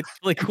was gonna Yeah. be like a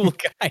really cool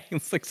guy."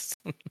 It's like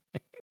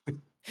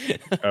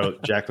Oh,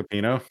 Jack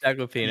Lupino. Jack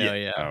Yeah.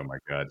 Lupino, yeah. Oh my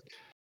god.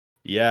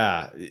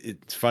 Yeah,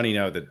 it's funny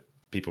now that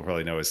people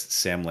probably know is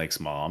Sam Lake's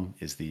mom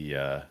is the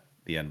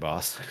end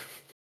boss.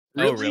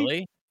 Oh, Really?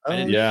 really? I Oh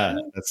didn't know Yeah, that.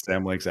 shit. that's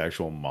Sam Lake's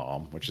actual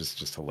mom, which is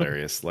just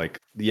hilarious. Like,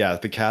 yeah,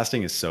 the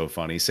casting is so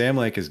funny. Sam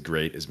Lake is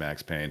great as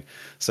Max Payne.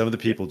 Some of the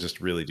Yeah. people just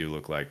really do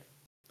look like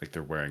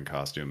they're wearing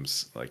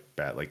costumes like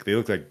bad, like they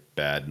look like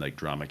bad like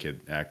drama kid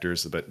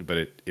actors, but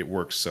it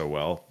works so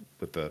well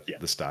with Yeah.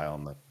 the style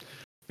and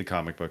the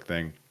comic book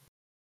thing.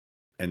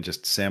 And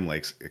just Sam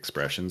Lake's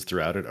expressions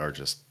throughout it are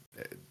just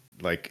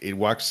like it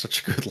walks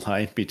such a good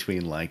line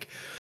between like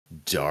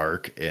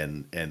dark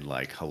and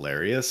like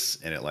hilarious,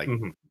 and it like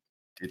Mhm.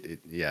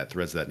 yeah, it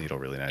threads that needle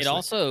really It nicely.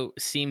 also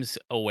seems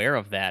aware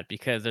of that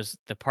because there's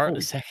Oh,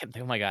 the second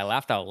oh my god, I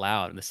laughed out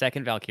loud. The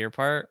second Valkyr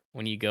part,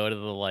 when you go to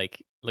the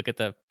like look at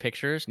the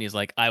pictures and he's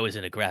like, I was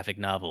in a graphic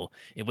novel.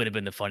 It would have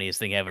been the funniest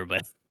thing ever,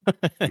 but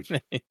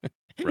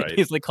Right.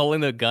 he's like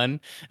holding the gun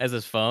as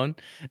his phone.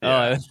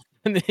 Yeah. Oh,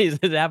 and then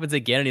it happens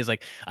again, and he's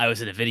like, I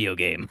was in a video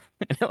game.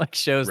 And it like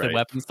shows the Right.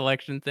 weapon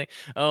selection thing.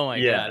 Oh my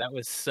yeah. god, that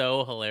was so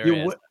You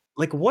hilarious.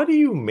 what do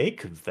you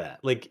make of that?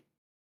 Like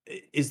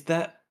is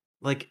that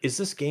like is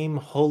this game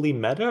wholly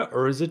meta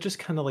or is it just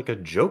kind of like a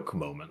joke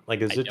moment?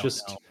 Like is I it don't know.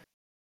 just,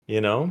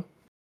 you know?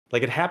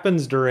 Like it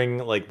happens during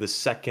like the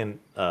second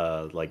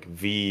like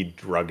V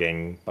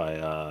drugging by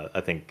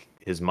I think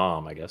his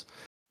mom, I guess.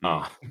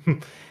 Mm. Uh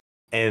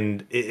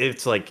and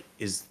it's like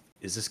is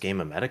this game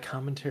a meta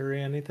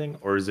commentary or anything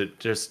or is it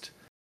just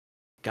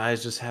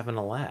guys just having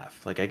a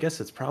laugh? Like I guess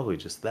it's probably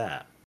just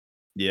that.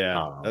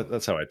 Yeah, Um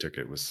that's how I took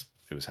it. Was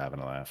it was having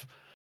a laugh.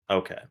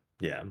 okay.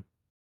 Yeah.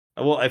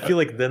 Well, I But feel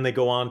like then they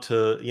go on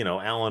to,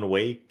 Alan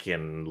Wake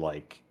and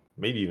like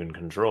maybe even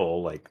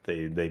Control. Like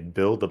they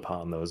build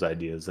upon those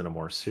ideas in a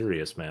more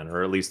serious manner,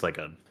 or at least like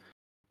a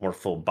more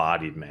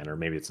full-bodied manner.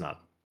 Maybe it's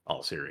not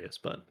all serious,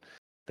 but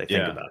they think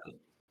yeah, about it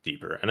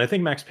deeper. And I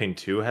think Max Payne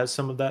 2 has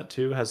some of that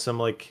too, has some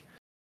like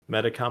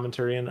meta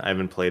commentary in. I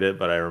haven't played it,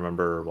 but I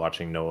remember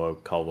watching Noah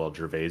Caldwell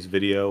Gervais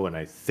video, and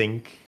I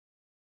think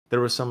there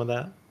was some of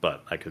that,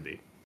 but I could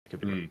be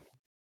wrong. mm.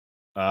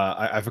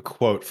 I have a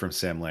quote from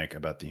Sam Lake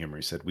about the humor.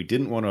 He said, "We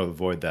didn't want to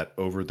avoid that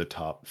over the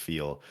top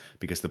feel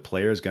because the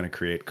player is going to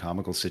create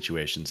comical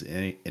situations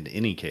in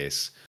any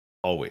case.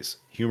 Always,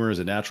 humor is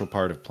a natural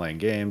part of playing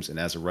games, and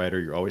as a writer,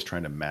 you're always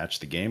trying to match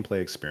the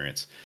gameplay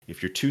experience.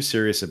 If you're too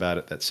serious about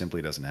it, that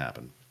simply doesn't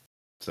happen."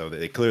 So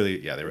they clearly,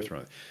 yeah, they were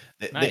throwing.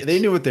 They Nice.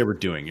 knew what they were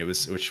doing. It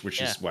was which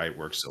Yeah. is why it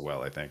works so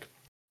well, I think.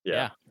 Yeah.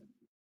 Yeah.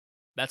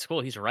 That's cool.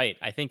 He's right.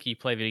 I think you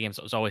play video games,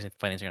 there's always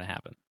funny things are gonna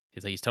happen.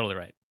 He's totally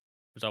right.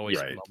 There's always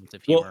Right. moments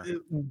of Well,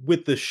 humor.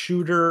 with the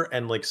shooter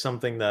and like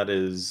something that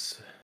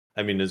is,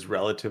 I mean, as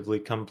relatively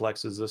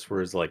complex as this,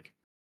 whereas like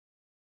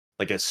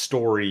a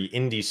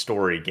indie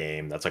story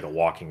game that's like a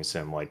walking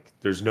sim, like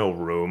there's no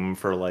room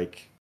for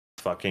like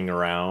fucking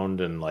around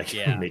and like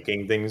Yeah.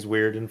 making things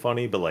weird and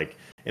funny. But like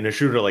in a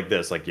shooter like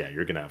this, like yeah,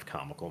 you're gonna have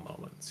comical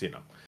moments,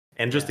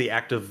 and just Yeah. the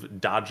act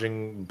of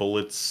dodging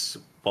bullets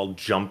while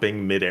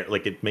jumping midair,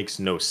 like it makes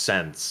no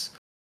sense,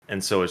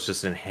 and so it's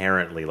just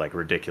inherently like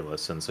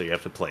ridiculous, and so you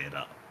have to play it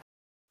up.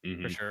 For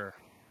Hmm. sure.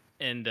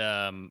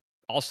 And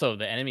also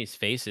the enemies'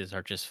 faces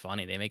are just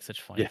funny. They make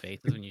such funny Yeah.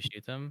 faces when you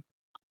shoot them.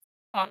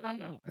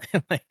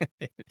 Like,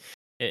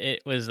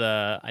 it was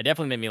I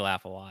definitely made me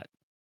laugh a lot.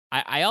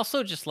 I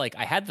also just like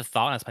I had the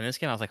thought when I was playing this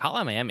game, I was like,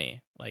 Hotline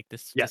Miami. Like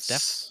this Yes.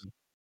 definitely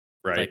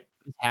Right. like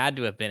had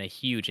to have been a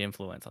huge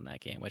influence on that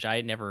game, which I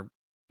had never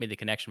made the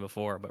connection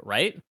before, but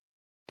right?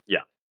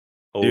 Yeah.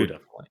 Oh, Dude,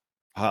 definitely.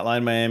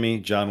 Hotline Miami,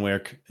 John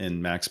Wick,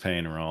 and Max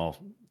Payne are all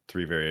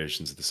three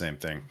variations of the same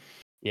thing.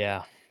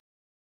 Yeah.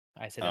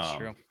 I say that's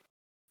true. Um,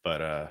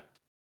 but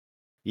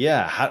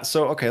Yeah.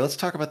 So okay, let's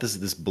talk about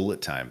this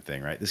bullet time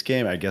thing, right? This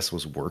game, I guess,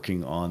 was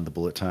working on the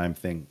bullet time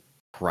thing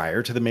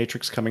prior to the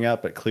Matrix coming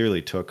out, but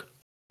clearly took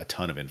a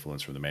ton of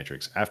influence from the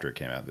Matrix after it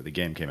came out. The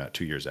game came out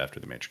 2 years after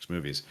the Matrix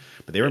movies,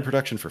 but they were in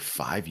production for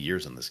 5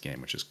 years on this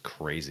game, which is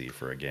crazy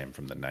for a game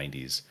from the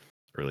 '90s,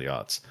 early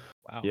aughts.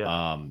 Wow.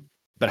 Yeah.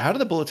 But how did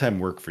the bullet time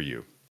work for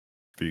you?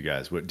 For you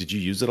guys, what did you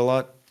use it a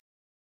lot?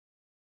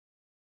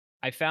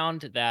 I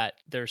found that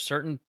there are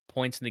certain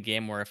points in the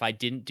game where if I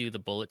didn't do the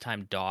bullet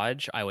time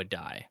dodge, I would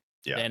die.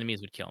 The Yeah.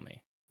 enemies would kill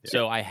me. Yeah.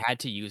 So I had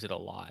to use it a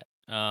lot.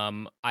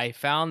 I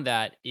found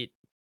that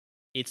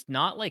it's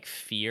not like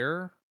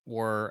fear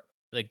or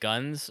the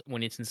guns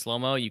when it's in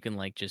slow-mo, you can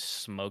like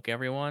just smoke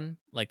everyone.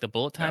 Like the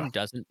bullet No. time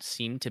doesn't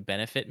seem to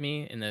benefit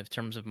me in the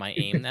terms of my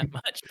aim that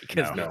much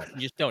because No.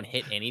 you just don't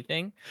hit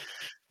anything.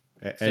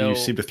 And you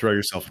So seem to throw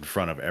yourself in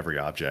front of every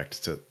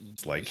object to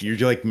like you're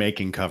like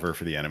making cover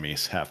for the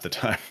enemies half the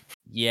time.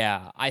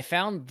 yeah, I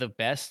found the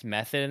best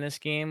method in this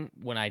game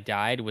when I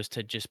died was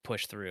to just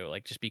push through,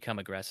 like just become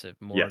Yes.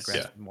 Yeah.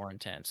 aggressive, more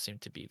intense.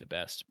 Seemed to be the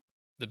best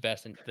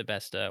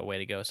way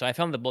to go. So I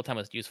found the bullet time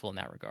was useful in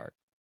that regard.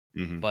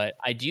 Hmm. But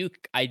I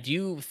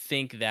do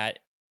think that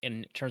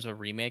in terms of a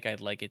remake, I'd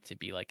like it to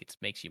be like it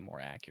makes you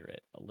more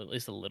accurate a little, at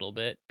least a little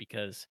bit,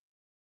 because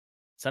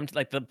some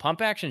like the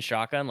pump action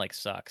shotgun like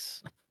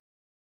sucks.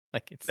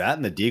 Like it's That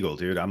and the Deagle,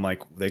 dude. I'm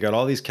like, they got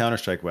all these Counter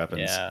Strike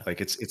weapons. yeah.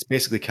 Like it's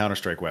basically Counter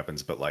Strike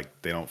weapons, but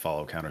like they don't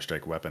follow Counter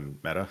Strike weapon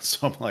meta.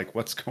 So I'm like,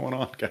 what's going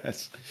on,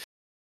 guys?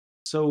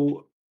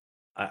 So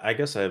I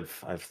guess I've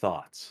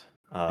thoughts.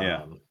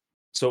 Yeah.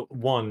 So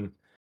one,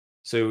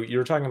 so you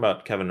were talking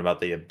about Kevin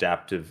about the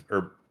adaptive,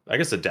 or I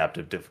guess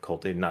adaptive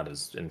difficulty, not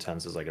as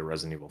intense as like a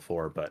Resident Evil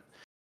 4, but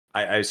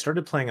I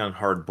started playing on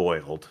hard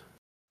boiled.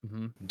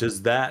 hmm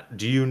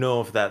Do you know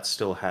if that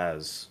still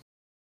has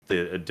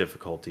the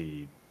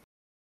difficulty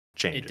It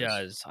changes?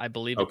 does. I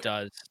believe it Okay.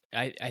 does.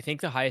 I think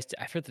the highest.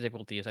 I forget the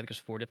difficulty is. I think there's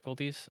 4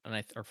 difficulties,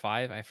 and or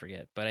five. I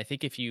forget. But I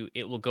think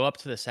it will go up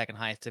to the second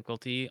highest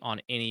difficulty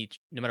on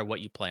no matter what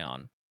you play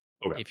on,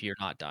 Okay. if you're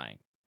not dying.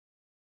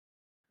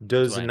 Is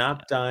Does what I not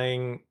understand.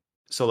 dying,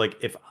 so like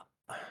if,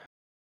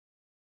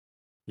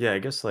 yeah, I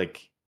guess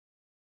like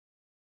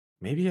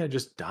maybe I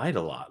just died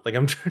a lot. Like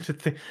I'm trying to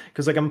think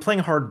because like I'm playing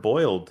hard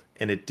boiled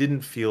and it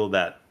didn't feel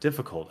that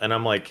difficult. And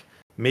I'm like,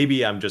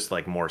 maybe I'm just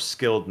like more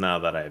skilled now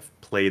that I've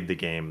played the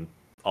game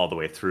all the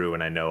way through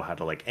and I know how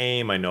to like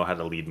aim, I know how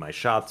to lead my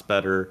shots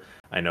better,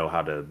 I know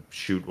how to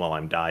shoot while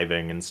I'm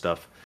diving and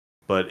stuff.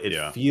 But it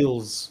Yeah.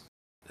 feels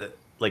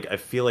like I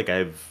feel like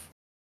I've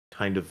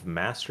kind of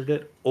mastered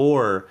it,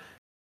 or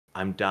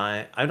I'm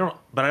dying.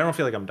 But I don't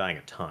feel like I'm dying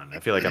a ton. I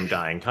feel like I'm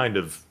dying kind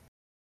of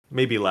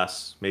maybe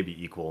less,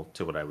 maybe equal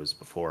to what I was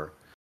before.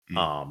 Mm.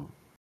 Um,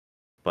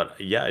 but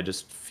yeah, I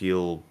just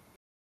feel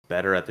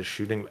better at the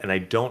shooting, and I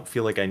don't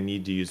feel like I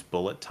need to use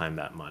bullet time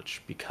that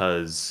much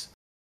because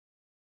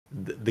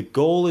the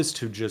goal is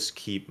to just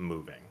keep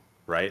moving,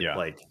 right? Yeah.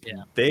 Like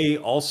Yeah. they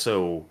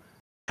also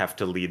have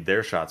to lead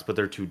their shots, but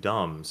they're too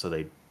dumb, so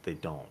they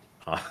don't.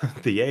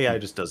 The AI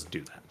just doesn't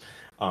do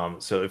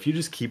that. So if you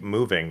just keep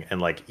moving and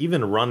like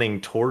even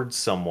running towards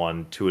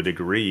someone to a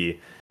degree,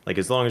 like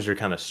as long as you're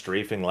kind of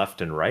strafing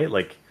left and right,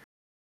 like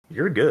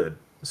you're good.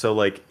 So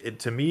like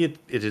to me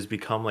it has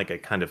become like a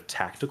kind of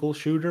tactical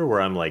shooter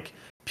where I'm like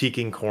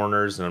peeking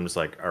corners and I'm just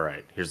like, all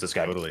right, here's this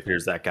guy, Totally.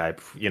 here's that guy.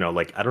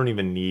 Like I don't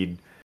even need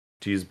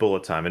to use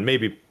bullet time. And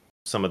maybe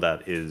some of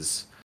that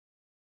is,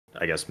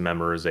 I guess,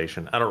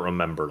 memorization. I don't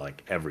remember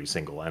like every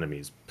single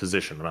enemy's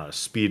position. I'm not a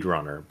speed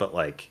runner, but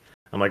like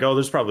I'm like, oh,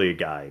 there's probably a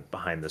guy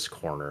behind this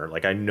corner.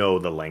 Like I know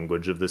the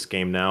language of this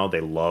game now.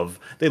 They love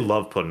putting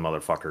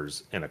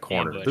motherfuckers in a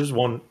corner. Ambush. There's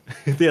one,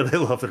 yeah, they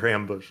love their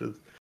ambushes.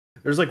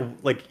 There's like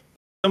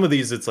some of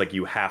these, it's like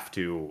you have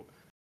to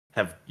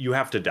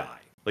die.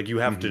 Like you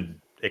have to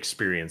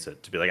experience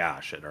it to be like, ah,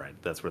 shit, all right,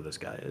 that's where this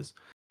guy is.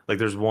 Like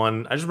there's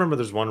one, I just remember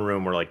there's one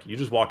room where like you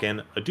just walk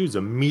in, a dude's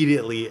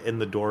immediately in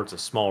the door. It's a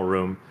small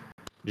room.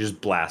 You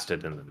just blast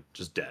it and then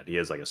just dead. He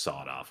has like a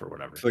sawed off or I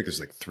whatever. feel like there's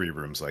like 3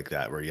 rooms like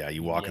that where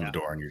you walk in the Yeah.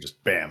 door and you're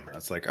just bam.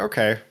 That's like,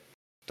 okay.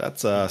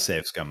 That's a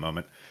save scum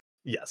moment.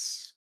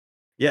 Yes.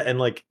 Yeah, and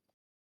like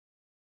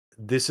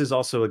this is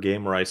also a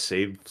game where I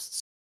saved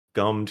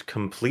scummed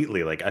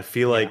completely. Like I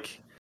feel Yeah.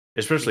 like,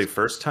 especially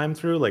first time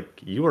through,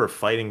 like you are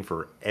fighting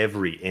for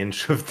every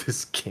inch of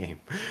this game.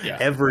 Yeah.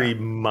 Every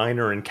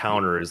minor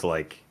encounter is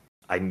like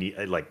I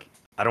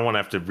don't want to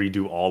have to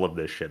redo all of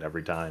this shit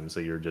every time. So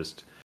you're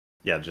just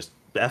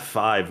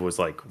F5 was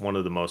like one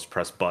of the most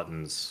pressed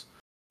buttons,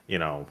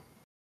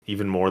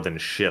 even more than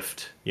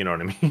shift, you know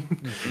what I mean?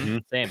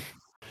 Mhm. Same.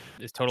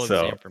 It's totally the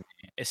So same for me,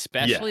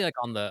 especially like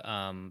on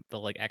the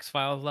like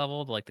X-Files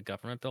level, like the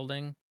government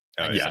building.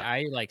 Oh, yeah.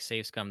 I like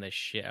save scum the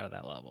shit out of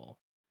that level,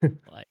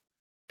 like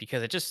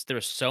because there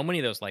was so many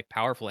of those like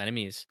powerful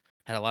enemies,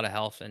 had a lot of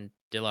health and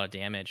did a lot of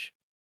damage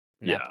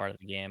in that yeah. part of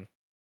the game.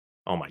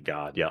 Oh my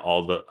god, yeah,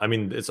 I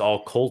mean it's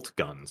all Colt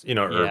guns, or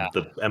Yeah.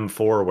 the M4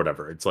 or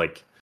whatever. It's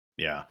like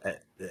Yeah.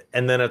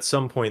 and then at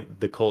some point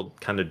the Colt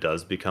kind of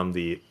does become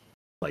the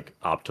like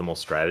optimal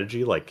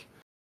strategy. Like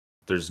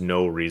there's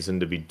no reason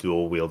to be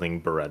dual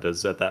wielding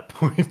Berettas at that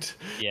point.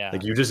 Yeah.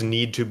 Like you just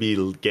need to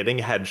be getting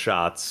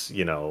headshots,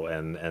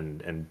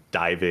 and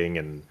diving,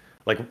 and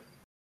like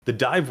the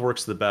dive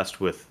works the best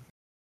with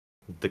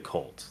the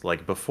Colt.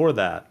 Like before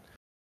that,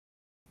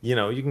 you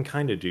can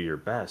kind of do your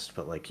best,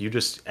 but like you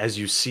just as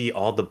you see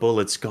all the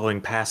bullets going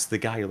past the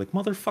guy, you're like,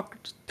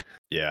 motherfucker.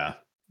 Yeah.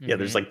 Yeah,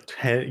 there's Mhm. like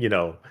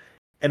 10,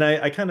 and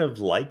I kind of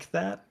like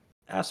that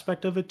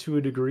aspect of it to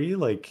a degree.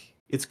 Like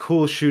it's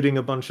cool shooting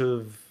a bunch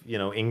of,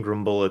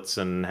 Ingram bullets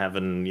and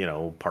having,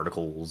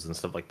 particles and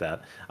stuff like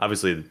that.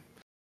 Obviously,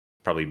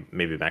 probably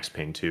maybe Max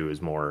Payne 2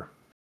 is more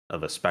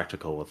of a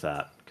spectacle with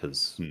that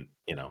because, Hmm.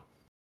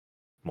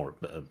 more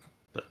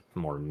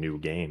more new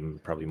game,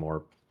 probably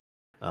more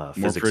More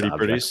physics pretty objects.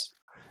 pretties.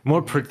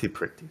 More Mhm.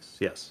 pretties,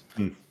 yes.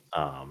 Hmm.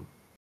 Um,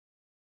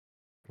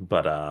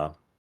 but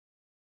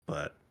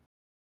but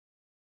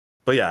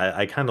but yeah,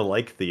 I kind of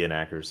like the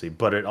inaccuracy,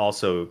 but it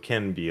also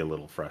can be a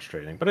little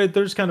frustrating. But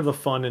there's kind of a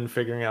fun in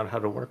figuring out how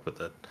to work with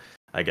it,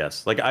 I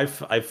guess. Like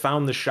I've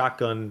found the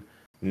shotgun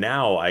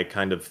now. I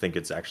kind of think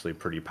it's actually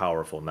pretty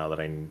powerful now that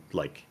I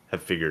like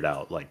have figured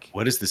out like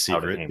What is the how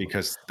to secret? aim.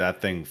 Because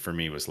that thing for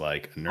me was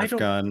like a I Nerf don't.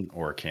 gun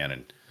or a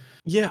cannon.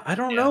 Yeah, I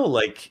don't Yeah. know.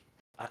 Like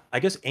I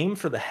guess aim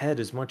for the head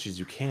as much as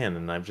you can,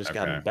 and I've just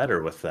gotten Okay.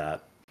 better with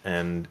that.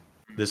 And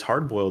this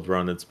hard boiled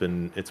run, it's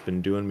been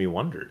doing me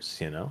wonders,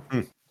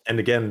 Hmm. And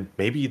again,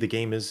 maybe the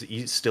game is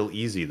still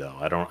easy though.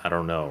 I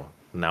don't know.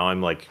 Now I'm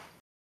like,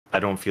 I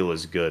don't feel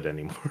as good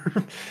anymore.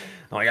 I'm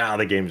like,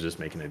 the game's just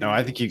making it No,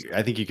 easy.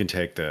 I think you can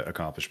take the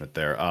accomplishment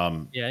there.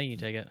 Yeah, you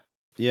can take it.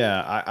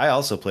 Yeah, I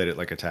also played it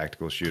like a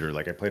tactical shooter.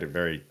 Like I played it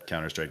very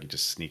Counter-Strike,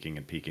 just sneaking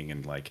and peeking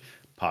and like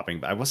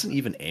popping. I wasn't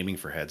even aiming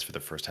for heads for the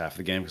first half of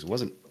the game because it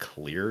wasn't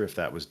clear if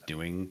that was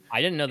doing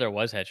I didn't know there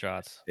was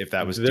headshots. There,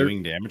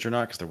 damage or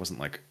not because there wasn't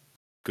like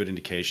good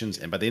indications.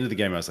 And by the end of the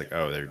game, I was like,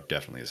 oh, there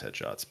definitely is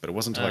headshots. But it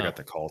wasn't until I Oh, got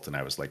the cult and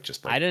I was like,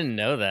 just I like didn't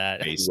know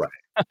that. face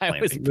right. I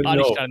was planting.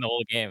 body No, shotting the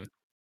whole game.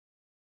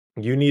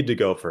 you need to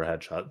go for a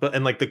headshot. But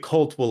and like the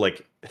cult will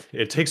like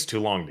it takes too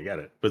long to get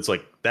it. But it's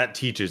like that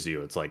teaches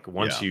you. It's like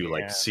once Yeah, you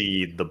like Yeah.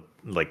 see the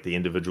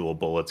individual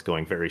bullets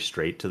going very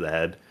straight to the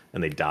head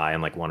and they die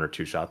in like one or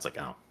two shots, like,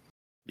 oh,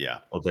 yeah.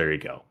 well, there you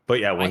go. But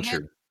yeah, I once had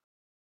you're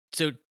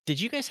So did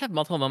you guys have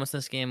multiple moments in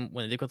this game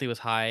when the difficulty was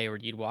high, or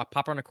you'd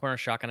pop around a corner,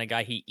 shotgun a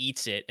guy, he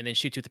eats it, and then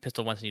shoots you with the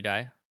pistol once and you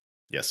die?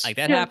 Yes. Like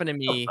that yeah, happened to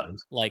me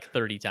sometimes. like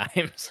 30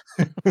 times.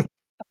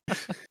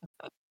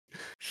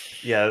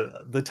 Yeah,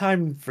 the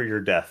time for your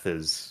death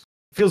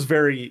feels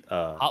very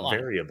Hotline.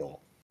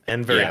 variable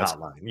and very Yeah.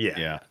 hotline. Yeah, Yeah.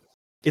 yeah.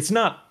 It's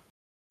not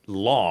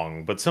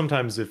long, but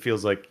sometimes it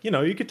feels like,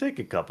 you could take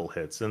a couple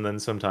hits and then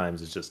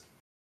sometimes it's just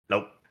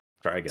nope,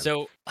 try again.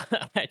 So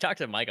I talked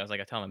to Mike. I was like,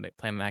 I tell him I'm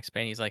playing Max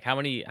Payne. He's like, how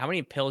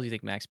many pills do you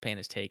think Max Payne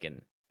has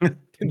taken in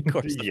the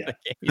course of Yeah. the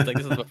game? He's like,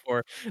 this is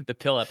before the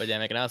pill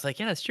epidemic. And I was like,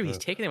 yeah, that's true. He's Uh,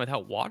 taking them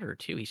without water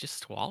too. He's just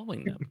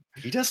swallowing them.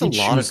 He does a he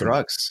lot of chews them.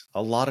 drugs.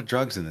 A lot of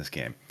drugs in this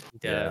game. He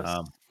Yeah.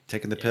 does.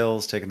 Taking the Yeah.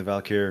 pills, taking the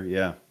Valkyr.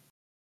 Yeah.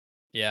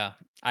 Yeah.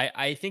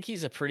 I think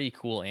he's a pretty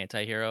cool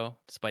anti-hero,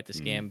 despite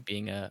this Mm. game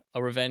being a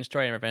revenge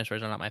story, and revenge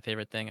stories are not my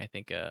favorite thing. I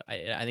think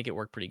I think it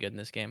worked pretty good in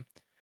this game.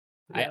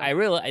 Yeah. I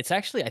really it's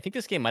actually I think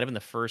this game might have been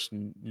the first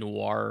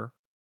noir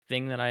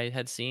thing that I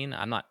had seen.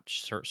 I'm not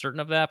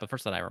certain of that, but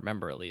first that I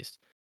remember at least.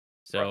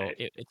 So Right.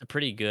 it's a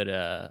pretty good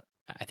I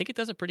think it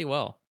does it pretty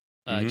well.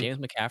 Mhm. James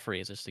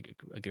McCaffrey is just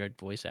a good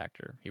voice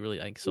actor. He really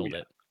I think Oh, sold yeah.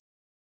 it.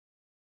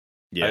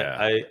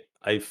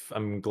 Yeah.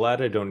 I'm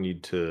glad I don't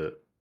need to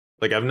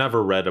like I've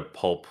never read a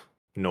pulp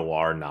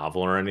noir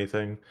novel or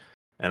anything,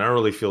 and I don't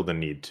really feel the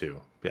need to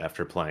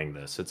after playing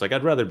this. It's like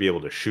I'd rather be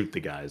able to shoot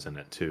the guys in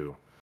it too,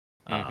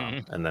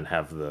 Mhm. and then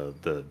have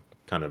the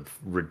kind of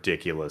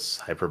ridiculous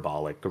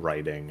hyperbolic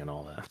writing and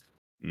all that.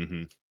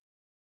 Hmm.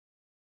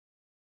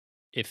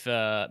 If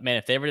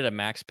if they ever did a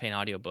Max Payne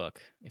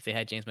audiobook, if they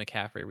had James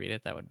McCaffrey read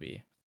it, that would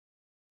be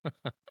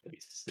That'd be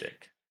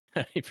sick.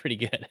 that'd be pretty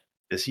good.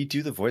 Does he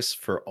do the voice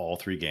for all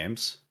three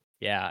games?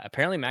 Yeah,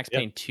 apparently Max Yeah.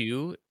 Payne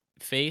 2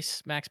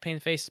 Max Payne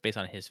face is based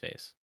on his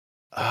face.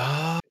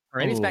 Oh, Or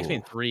maybe it's Max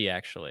Payne 3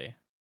 actually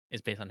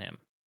is based on him.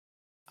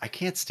 I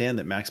can't stand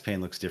that Max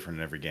Payne looks different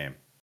in every game.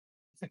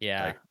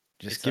 Yeah. Like,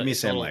 just give me It's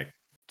a Sam little Lake.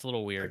 it's a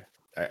little weird.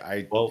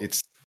 Well,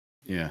 It's,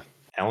 yeah.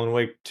 Alan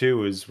Wake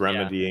 2 is Yeah.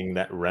 remedying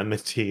that.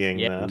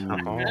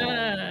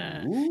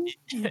 Yeah. Ooh.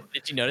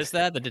 Did you notice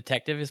that? The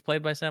detective is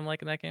played by Sam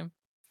Lake in that game?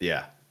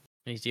 Yeah.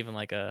 And he's even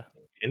like a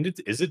And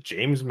is it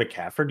James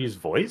McCafferty's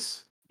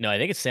voice? No, I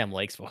think it's Sam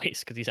Lake's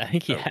voice because I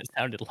think he Oh. has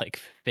sounded like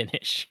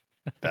Finnish.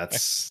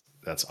 That's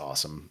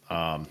awesome.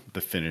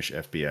 The Finnish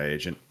FBI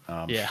agent.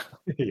 Yeah.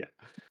 Yeah.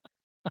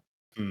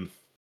 hmm.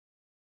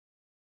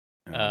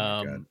 Oh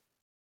my God.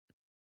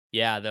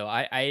 Yeah, though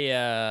I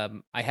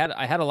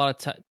had a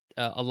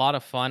lot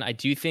of fun. I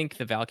do think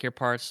the Valkyr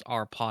parts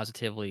are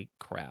positively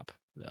crap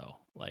though.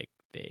 Like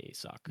they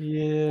suck.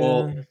 Yeah.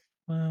 Well,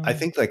 well, I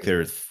think like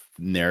they're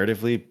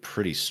narratively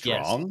pretty Yes,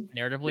 strong,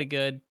 narratively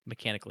good,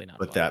 mechanically not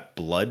but fun. that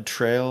blood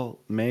trail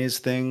maze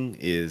thing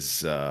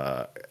is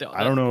The-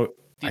 I don't know.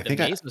 Dude, the think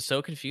maze was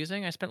so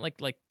confusing. I spent like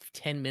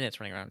 10 minutes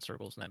running around in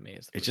circles in that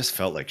maze. it just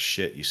felt like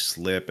shit. You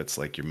slip. It's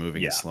like you're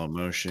moving in Yeah. slow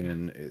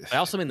motion. I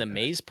also mean the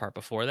maze part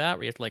before that,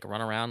 where you have to like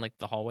run around like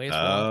the hallways for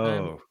a long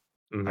time. Oh,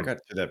 I Mhm. got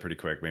through that pretty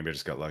quick. Maybe I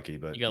just got lucky,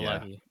 but You got yeah,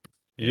 lucky.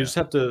 You just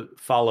have to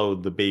follow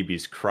the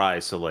baby's cry.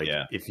 So, like,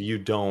 Yeah. if you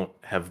don't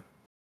have,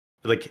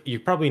 like, you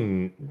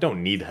probably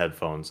don't need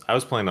headphones. I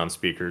was playing on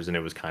speakers, and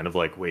it was kind of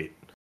like, wait,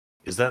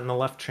 is that in the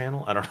left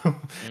channel? I don't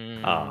know.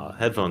 Mm.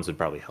 Headphones would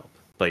probably help,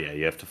 but yeah,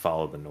 you have to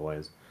follow the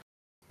noise.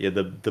 Yeah,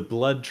 the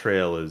blood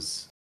trail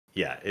is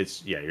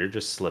you're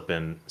just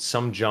slipping.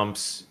 Some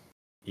jumps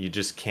you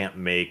just can't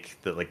make.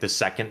 The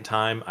second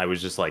time, I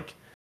was just like,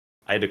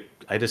 I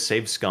had to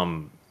save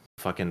scum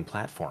fucking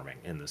platforming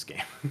in this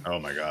game. Oh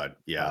my god.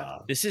 Yeah.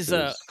 This is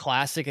a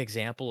classic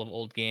example of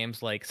old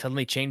games like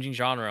suddenly changing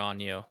genre on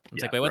you.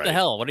 It's like, wait, what the right.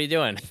 hell? What are you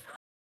doing?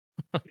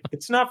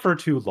 It's not for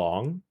too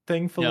long,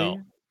 thankfully.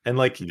 No. And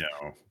like, No,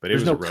 but it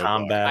there's was a no roadblock.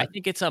 combat. I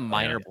think it's a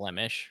minor Yeah.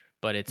 blemish,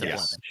 but it's a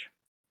Yes. blemish.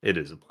 It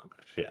is a blemish.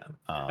 Yeah.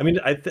 I Um, mean,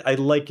 I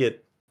like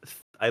it.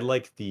 I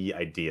like the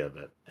idea of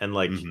it, and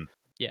like mhm.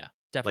 Yeah,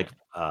 like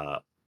definitely.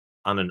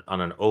 on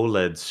an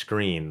OLED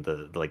screen,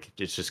 like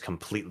it's just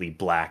completely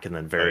black and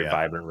then very yeah.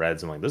 vibrant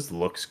reds. I'm like, this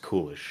looks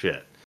cool as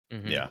shit.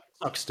 Mhm. Yeah.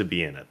 Sucks to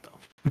be in it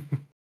though.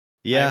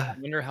 Yeah.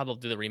 I wonder how they'll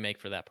do the remake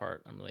for that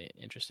part. I'm really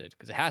interested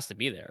because it has to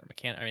be there.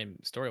 I mean,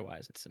 story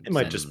wise, it's It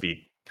might insane. just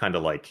be kind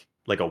of like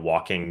a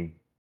walking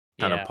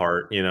kind Yeah. of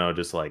part,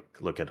 just like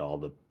look at all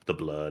the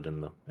blood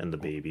and the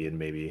baby and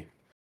maybe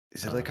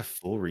Is it like a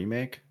full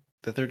remake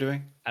that they're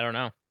doing? I don't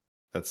know.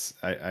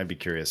 I'd be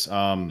curious.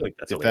 like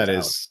that's a If ways that out.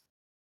 is,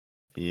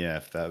 yeah,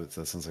 if that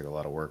sounds like a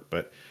lot of work.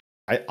 But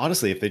I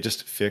honestly, if they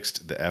just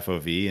fixed the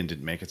FOV and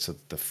didn't make it so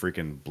the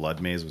freaking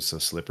blood maze was so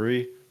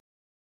slippery,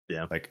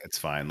 Yeah. like it's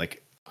fine.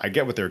 Like I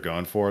get what they're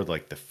going for,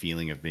 like the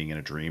feeling of being in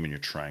a dream and you're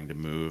trying to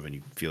move and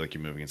you feel like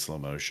you're moving in slow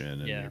motion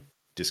and Yeah. you're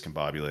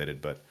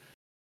discombobulated, but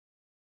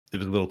it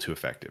was a little too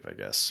effective, I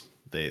guess.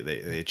 They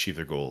achieved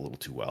their goal a little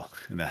too well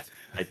in that.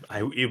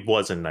 It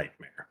was a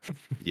nightmare.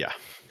 Yeah.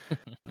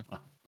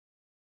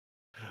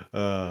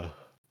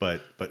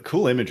 But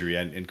cool imagery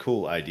and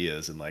cool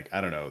ideas and like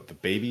I don't know, the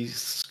baby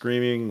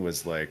screaming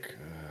was like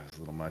a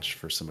little much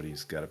for somebody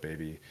who's got a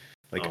baby.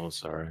 Like Oh,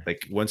 sorry.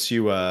 like once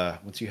you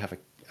have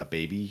a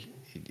baby,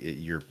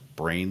 your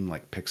brain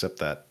like picks up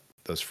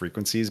those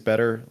frequencies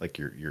better, like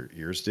your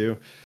ears do.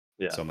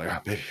 Yeah. So I'm like, oh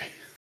baby,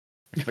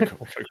 I gotta go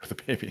play with the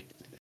baby.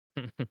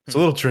 It's a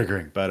little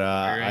triggering, but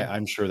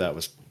I'm sure that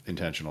was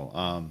intentional.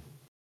 I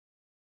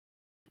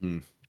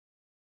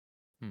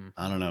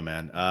don't know,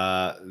 man.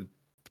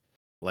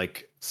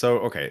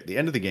 Okay, the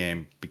end of the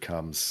game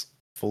becomes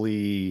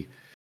fully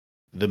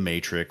the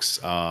Matrix.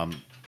 Yeah.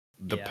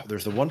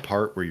 There's the one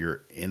part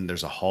where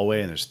there's a hallway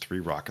and there's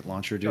 3 rocket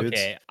launcher dudes.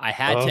 Okay, I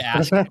had to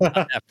ask you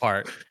about that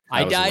part.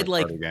 I was the died worst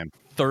like part of the game.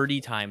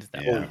 30 times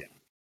that Yeah. part.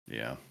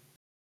 Yeah.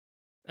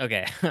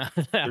 Okay.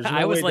 There's no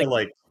I was way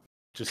like, to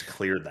just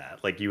clear that.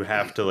 Like you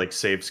have to like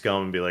save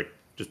scum and be like,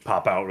 just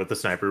pop out with the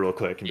sniper real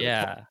quick and be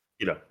like,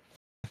 yeah.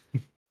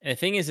 And the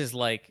thing is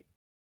like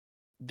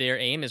their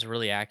aim is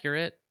really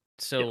accurate.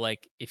 So Yeah.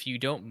 like if you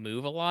don't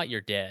move a lot,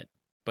 you're dead.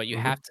 But you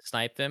Mhm. have to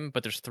snipe them.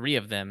 But there's 3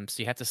 of them,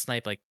 so you have to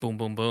snipe like boom,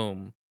 boom,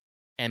 boom.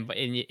 And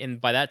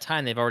by that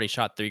time, they've already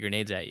shot 3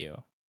 grenades at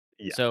you.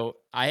 Yeah. So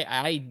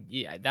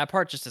yeah, that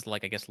part just is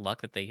like I guess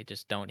luck that they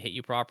just don't hit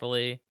you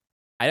properly.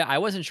 I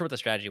wasn't sure what the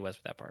strategy was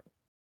for that part.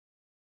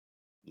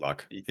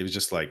 Luck. It was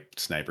just like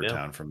Sniper Yeah.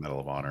 Town from Medal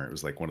of Honor. It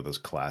was like one of those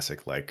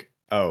classic, like,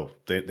 oh,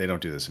 they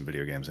don't do this in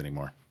video games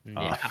anymore.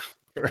 Yeah.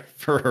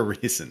 For a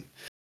reason.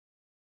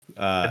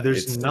 And there's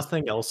it's just-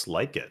 nothing else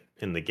like it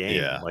in the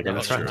game. Yeah, like no, I'm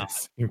there's trying to not.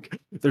 think.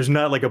 There's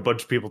not like a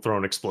bunch of people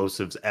throwing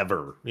explosives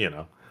ever.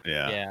 yeah.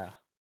 Yeah.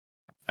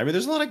 I mean,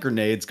 there's a lot of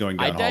grenades going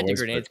I down died to hallways,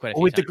 grenades quite a Oh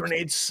few wait, the times.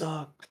 grenades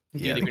suck.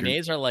 Dude, Yeah, the the gren-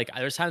 grenades are like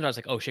there's times where I was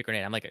like, "Oh shit,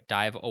 grenade." I'm like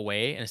dive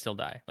away and I still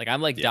die. Like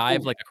I'm like Yeah.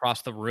 dive Ooh. like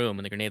across the room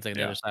and the grenade's like on the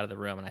Yeah. other side of the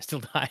room and I still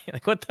die.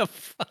 Like what the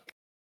fuck?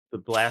 The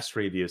blast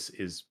radius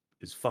is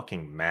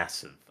fucking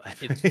massive.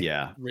 It's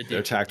yeah, they're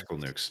ridiculous. tactical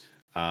nukes.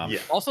 Yeah.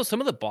 Also,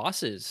 some of the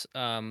bosses,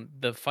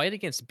 the fight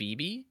against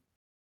BB,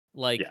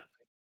 like, Yeah.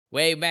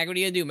 wait, Mac, what are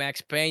you gonna do,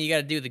 Max Payne? You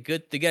gotta do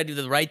you gotta do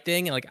the right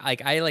thing. And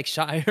I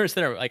shot I heard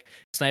there like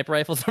sniper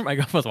rifles. My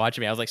girlfriend was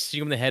watching me. I was like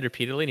shooting him in the head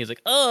repeatedly, and he was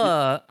like,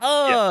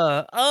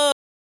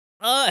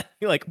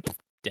 you're like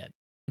dead.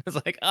 It's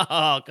like,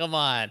 oh, come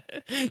on,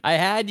 I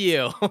had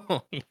you.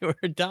 You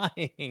were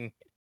dying.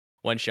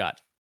 One shot.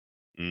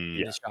 Mm,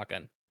 With his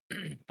shotgun.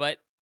 But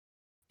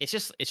it's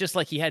just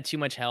like he had too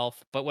much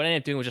health. But what I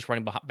ended up doing was just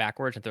running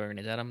backwards and throwing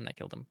grenades at him, and that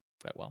killed him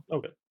quite well.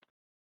 Okay.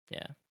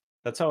 Yeah.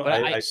 That's how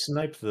But I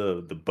sniped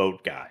the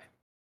boat guy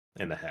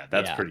in the head.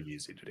 That's Yeah. pretty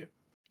easy to do.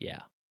 Yeah.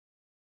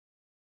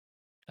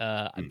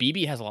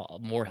 BB has a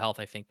lot more health,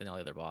 I think, than all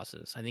the other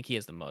bosses. I think he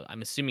has the most.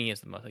 I'm assuming he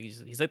has the most. Like,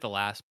 he's like the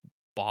last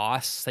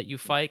boss that you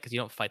fight because you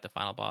don't fight the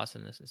final boss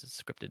in this. It's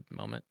a scripted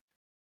moment.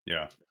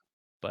 yeah.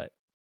 But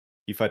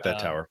You fight that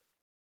tower,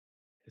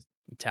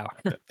 tower.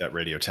 that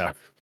radio tower.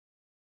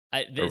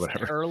 or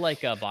whatever. Her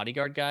like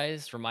bodyguard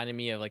guys reminded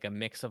me of like a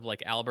mix of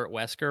like Albert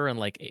Wesker and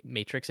like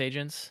Matrix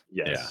agents.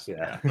 Yes,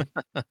 yeah.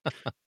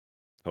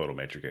 Total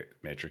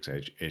Matrix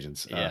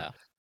agents. Yeah,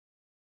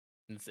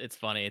 it's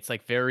funny. It's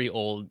like very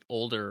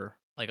older,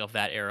 like of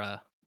that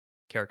era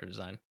character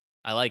design.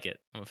 I like it.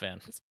 I'm a fan.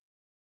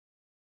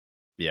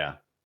 Yeah.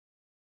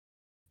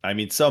 I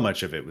mean, so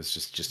much of it was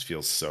just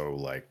feels so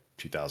like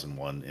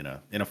 2001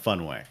 in a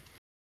fun way.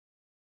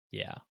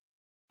 Yeah.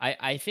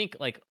 I think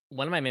like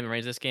one of my main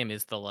memories of this game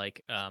is the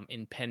like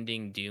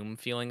impending doom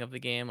feeling of the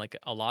game. Like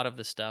a lot of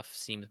the stuff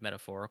seems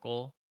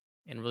metaphorical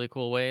in really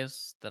cool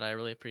ways that I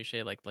really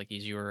appreciate. Like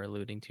as you were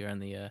alluding to on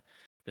the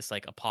this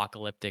like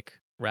apocalyptic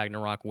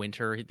Ragnarok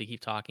winter they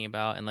keep talking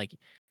about, and like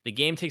the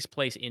game takes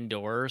place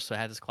indoors, so it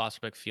has this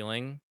claustrophobic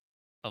feeling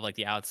of like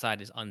the outside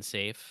is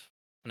unsafe.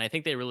 And I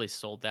think they really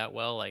sold that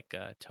well, like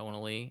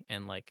tonally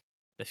and like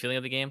the feeling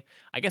of the game.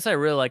 I guess I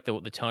really like the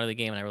tone of the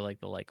game, and I really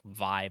like the like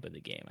vibe of the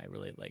game. I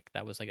really like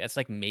that was like that's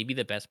like maybe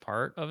the best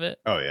part of it.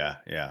 Oh yeah,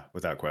 yeah,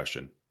 without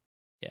question.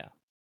 Yeah.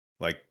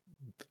 Like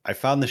I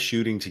found the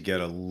shooting to get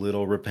a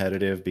little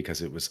repetitive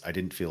because I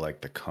didn't feel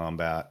like the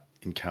combat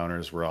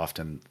encounters were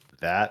often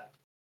that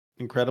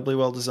incredibly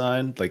well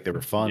designed. Like they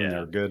were fun, they Yeah.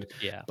 were good,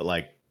 Yeah. but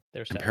like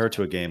They're compared to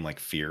satisfying. a game like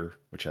Fear,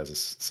 which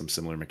has some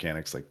similar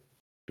mechanics, like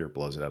Fear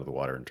blows it out of the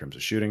water in terms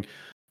of shooting.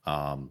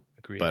 Um,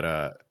 Agreed.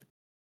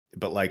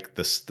 but like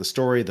the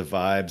story, the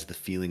vibes, the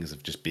feelings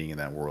of just being in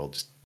that world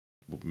just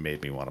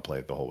made me want to play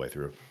it the whole way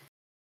through.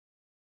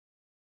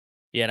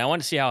 Yeah, and I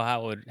want to see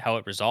how it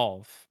would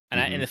resolve.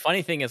 And Mhm. the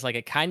funny thing is like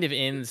it kind of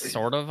ends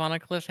sort of on a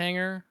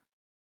cliffhanger.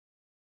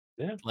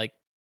 Yeah. Like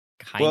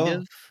kind Well,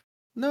 of.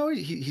 no,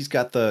 he's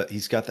got the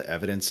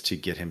evidence to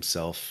get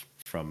himself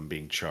from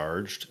being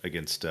charged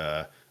against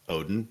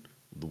Odin,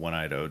 the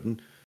one-eyed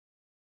Odin.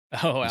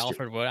 Oh, Mister,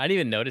 Alfred Wood. I didn't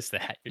even notice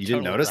that. You're you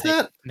didn't totally notice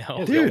right. that, No.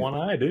 Yeah, he's got dude? one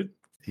eye, dude.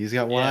 He's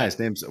got one eye. Yeah. His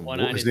name's One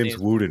eye, his his name's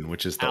name's Woden,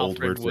 which is the old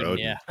Alfred word for Wooden.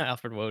 Yeah, Odin.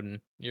 Alfred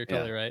Woden. You're Yeah.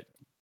 totally right.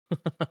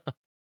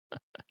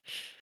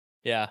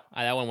 Yeah,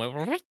 that one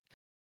went.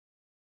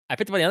 I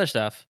picked up on the other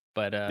stuff,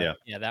 but Yeah.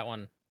 yeah, that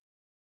one.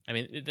 I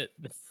mean,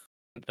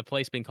 the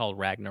place being called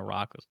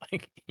Ragnarok was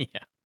like,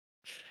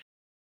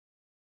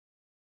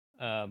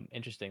 yeah,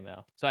 interesting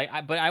though. So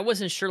but I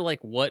wasn't sure like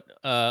what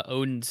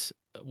Odin's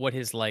what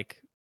his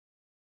like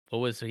what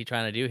was he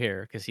trying to do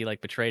here because he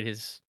like betrayed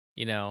his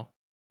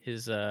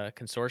his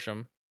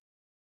consortium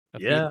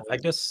of Yeah, I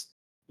peoples. guess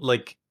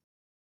like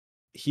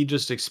he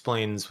just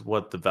explains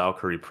what the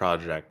Valkyrie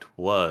project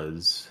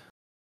was,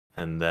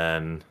 and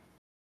then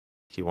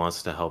he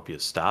wants to help you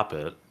stop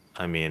it.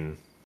 I mean,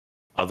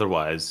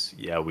 otherwise,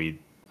 yeah,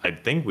 I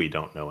think we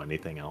don't know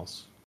anything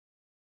else.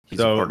 He's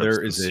a So part of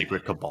some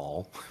secret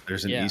cabal.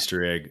 there's an Yeah,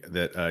 Easter egg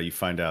that you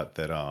find out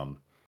that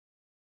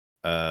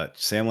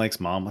Sam Lake's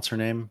mom, what's her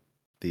name?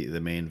 The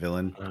main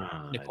villain. I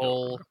don't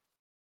Nicole, remember.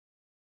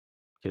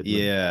 Kidman.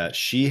 Yeah,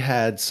 she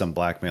had some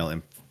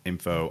blackmail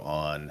info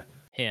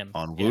him.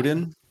 on Yeah,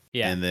 Wooden,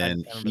 yeah, and I then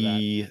remember that.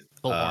 he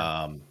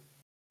Bullhorn.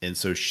 and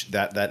so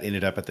that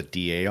ended up at the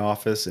DA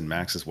office, and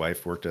Max's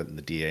wife worked in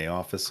the DA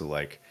office, so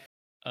like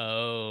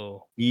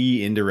Oh,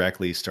 he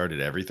indirectly started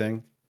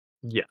everything.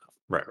 Yeah,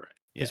 right.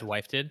 his Yeah.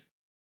 wife did.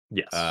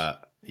 Yes.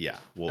 Yeah.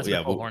 Well, That's yeah.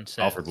 what Bullhorn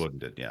Alfred says. Wooden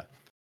did. Yeah.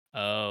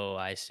 Oh,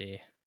 I see.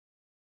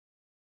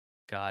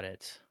 Got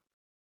it.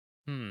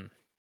 Hmm.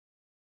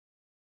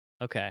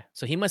 Okay.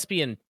 So he must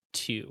be in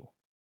 2.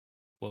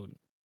 Woden.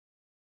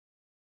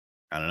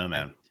 I don't know, I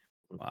man.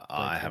 played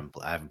I 2.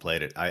 haven't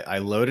played it. I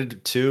loaded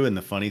it too, and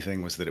the funny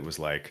thing was that it was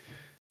like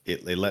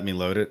it let me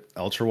load it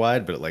ultra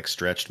wide, but it like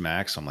stretched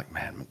Max. So I'm like,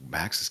 man,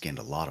 Max has gained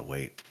a lot of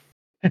weight.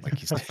 Like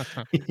he's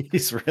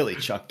he's really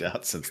chucked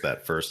out since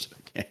that first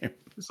game.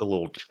 He's a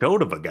little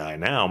chode of a guy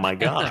now. My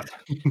God.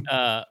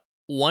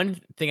 One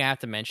thing I have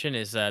to mention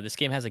is this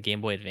game has a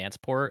Game Boy Advance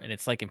port, and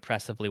it's like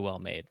impressively well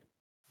made.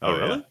 Oh, Oh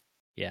yeah. really?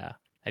 Yeah.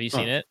 Have you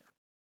seen Huh. it?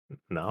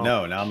 No.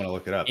 No, now I'm gonna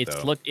look it up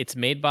though. It's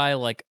made by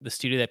like the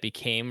studio that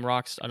became a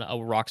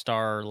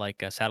Rockstar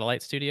like a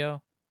satellite studio,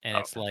 and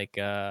it's Okay.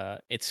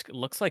 like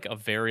looks like a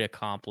very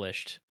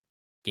accomplished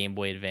Game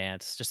Boy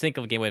Advance. Just think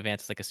of Game Boy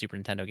Advance as like a Super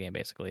Nintendo game,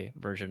 basically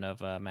version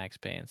of Max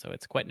Payne. So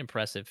it's quite an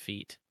impressive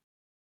feat.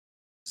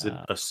 Is it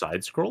Uh, a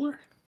side scroller?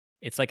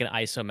 it's like an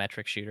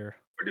isometric shooter.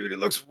 Dude, it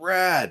looks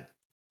rad.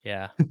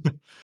 Yeah,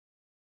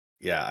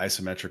 Yeah,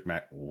 isometric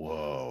Mac.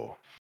 Whoa.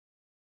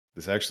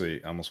 This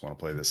actually, I almost want to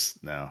play this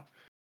now.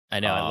 I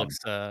know. It Um, looks.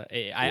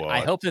 I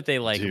what, hope that they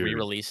like dude?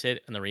 re-release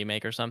it in the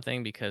remake or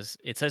something because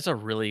it's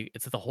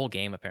the whole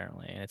game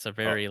apparently, and it's a Oh,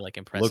 very like look,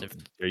 impressive.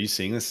 are you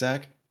seeing this,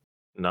 Zach?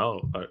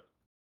 No.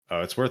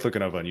 Oh, it's worth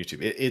looking up on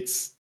YouTube.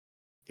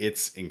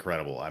 It's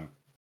incredible.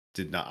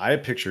 I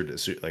pictured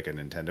like a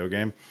Nintendo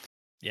game,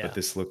 Yeah. but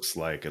this looks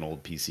like an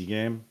old PC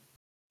game.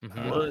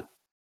 Mhm. What?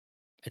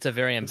 It's a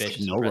very It's like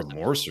ambitious, No impressive.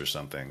 Remorse or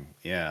something.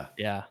 Yeah,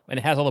 Yeah, and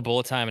it has all the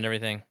bullet time and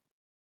everything.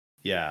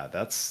 yeah.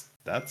 That's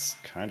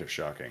kind of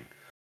shocking.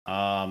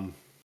 Um,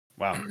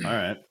 wow. All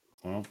right.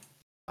 Well,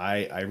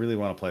 I really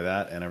want to play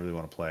that, and I really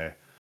want to play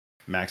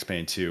Max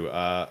Payne 2.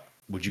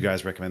 Would you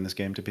guys recommend this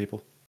game to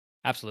people?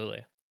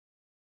 Absolutely.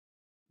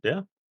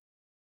 Yeah.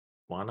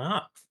 Why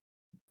not?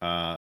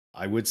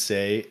 I would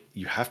say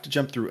you have to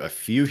jump through a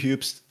few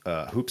hoops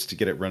to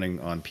get it running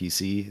on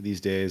PC these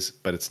days,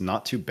 but it's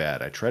not too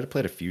bad. I tried to play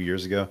it a few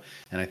years ago,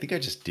 and I think I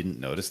just didn't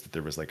notice that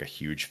there was like a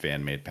huge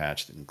fan made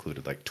patch that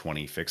included like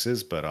 20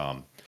 fixes. But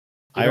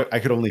I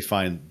could only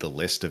find the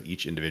list of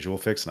each individual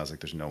fix, and I was like,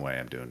 "There's no way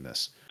I'm doing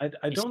this."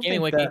 I don't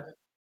think that.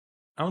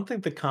 I don't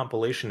think the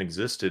compilation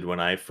existed when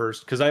I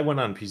first, because I went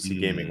on PC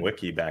Gaming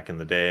Wiki back in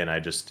the day, and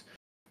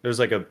there's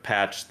like a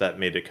patch that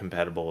made it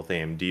compatible with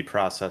AMD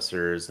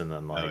processors, and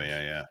then like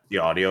the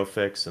audio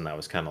fix, and that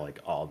was kind of like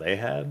all they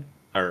had,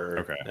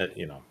 or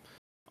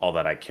all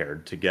that I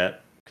cared to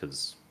get,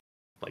 because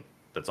like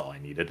that's all I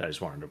needed. I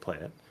just wanted to play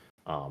it.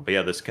 But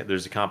yeah,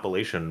 there's a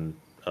compilation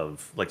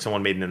of like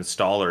someone made an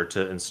installer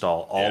to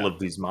install all of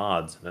these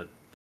mods, and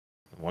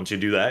once you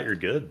do that, you're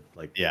good.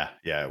 Like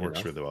it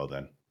works really well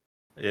then.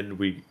 And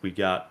we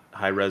got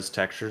high res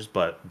textures,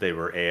 but they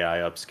were AI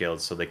upscaled,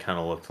 so they kind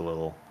of looked a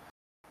little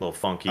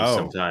funky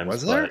sometimes.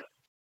 Was there? But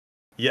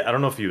yeah, I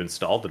don't know if you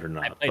installed it or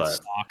not. I played but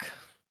stock.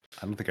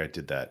 I don't think I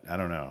did that. I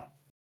don't know.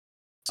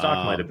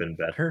 Stock might have been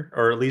better,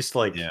 or at least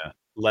like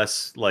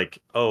less like,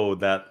 oh,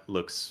 that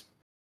looks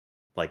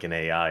like an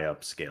AI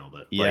upscaled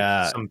it.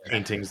 Yeah. Like some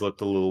paintings looked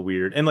a little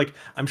weird, and like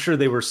I'm sure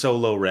they were so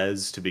low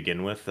res to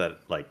begin with that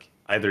like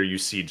either you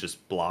see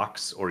just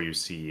blocks or you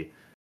see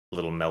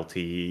little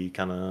melty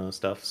kind of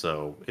stuff,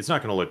 so it's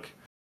not going to look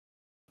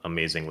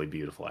amazingly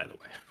beautiful either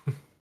way.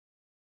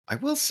 I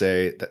will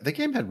say that the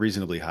game had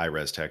reasonably high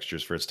res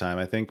textures for its time,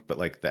 I think, but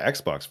like the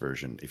Xbox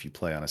version, if you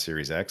play on a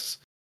Series X,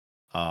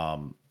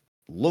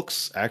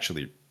 looks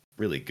actually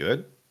really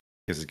good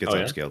because it gets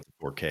upscaled to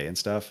 4K and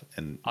stuff,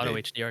 and auto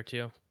HDR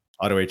too.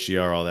 Auto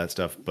HDR, all that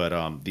stuff, but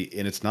and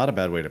it's not a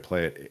bad way to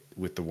play it,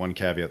 with the one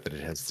caveat that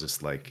it has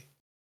this like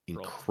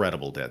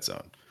incredible dead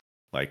zone.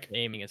 Like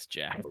aiming is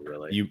jacked.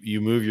 Really,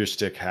 you move your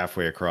stick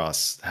halfway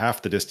across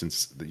half the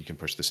distance that you can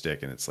push the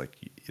stick, and it's like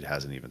it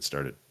hasn't even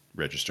started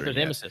registering.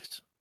 There's aim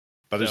assist,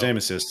 but there's aim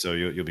assist, so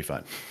you'll be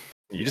fine.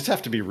 You just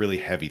have to be really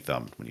heavy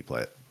thumbed when you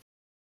play it.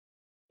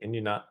 Can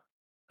you not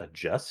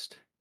adjust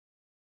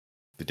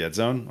the dead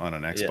zone on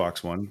an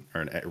Xbox One or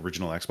an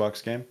original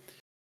Xbox game?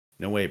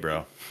 No way,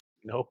 bro.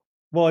 No.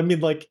 Well, I mean,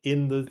 like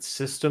in the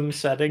system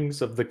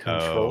settings of the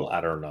control.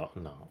 I don't know.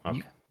 No.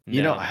 Okay.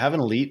 You know, I have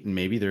an Elite, and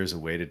maybe there's a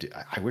way to do.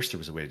 I wish there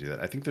was a way to do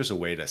that. I think there's a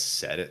way to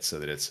set it so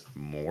that it's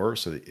more,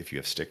 so that if you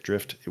have stick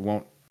drift, it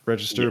won't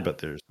register. But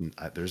there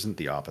isn't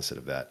the opposite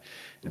of that.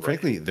 And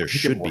frankly, there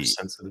should be.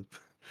 Sensitive.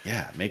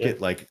 Yeah, make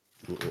it like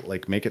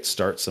make it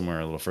start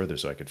somewhere a little further,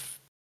 so I could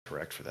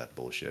correct for that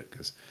bullshit,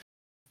 because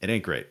it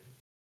ain't great.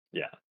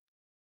 Yeah.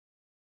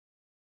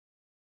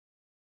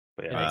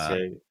 But yeah,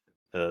 I'd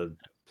say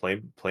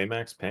play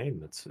Max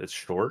Payne. It's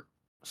short,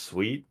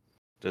 sweet,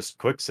 just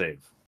quick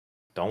save.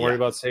 Don't worry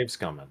about saves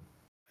coming.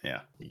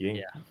 Yeah.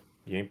 You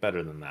ain't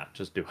better than that.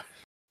 Just do it.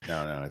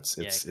 No,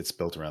 it's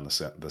built around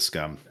the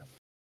scum.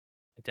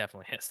 It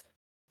definitely is.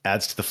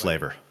 Adds to the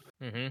flavor.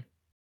 Mm-hmm.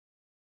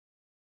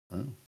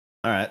 Oh.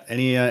 All right.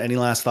 Any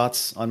last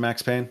thoughts on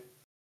Max Payne?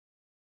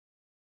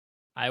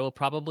 I will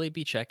probably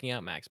be checking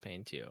out Max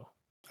Payne too.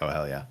 Oh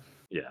hell yeah.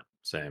 Yeah,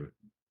 same.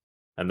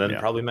 And then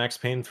probably Max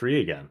Payne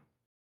 3 again.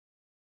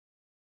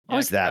 How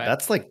is that?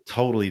 That's like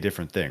totally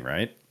different thing,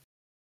 right?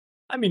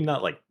 I mean,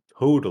 not like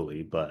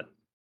totally, but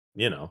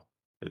you know,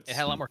 it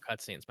had a lot more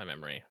cutscenes. My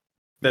memory.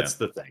 That's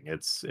the thing.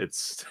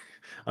 It's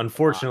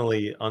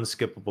unfortunately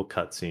unskippable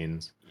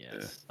cutscenes.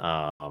 Yes.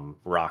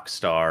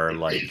 Rockstar,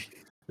 like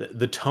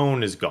the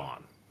tone is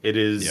gone. It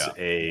is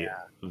a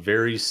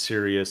very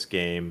serious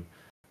game.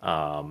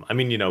 I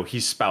mean, you know, he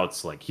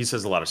spouts, like he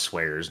says a lot of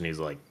swears, and he's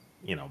like,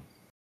 you know,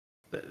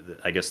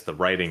 I guess the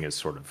writing is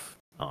sort of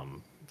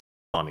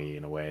funny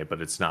in a way,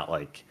 but it's not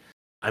like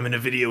I'm in a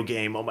video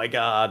game, oh my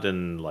god,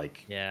 and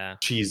like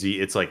cheesy.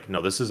 It's like,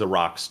 no, this is a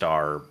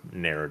Rockstar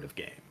narrative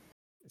game.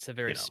 It's a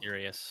very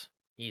serious.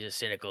 He's a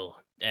cynical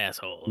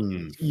asshole.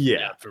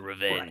 Yeah, for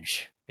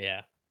revenge.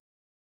 Right.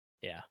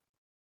 Yeah.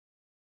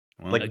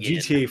 Well, like again.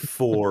 GTA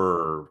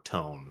 4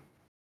 tone.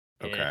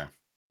 Okay.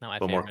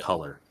 But more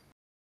color.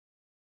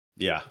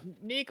 Yeah.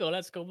 Nico,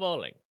 let's go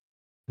bowling.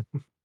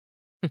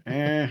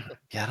 Yeah,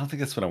 I don't think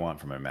that's what I want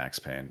from my Max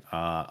Payne.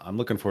 I'm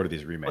looking forward to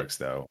these remakes,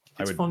 though.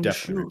 I would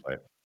definitely replay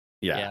it.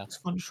 Yeah, it's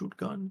fun to shoot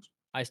guns.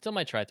 I still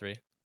might try 3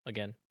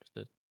 again.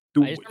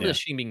 I just remember the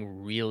stream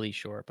being really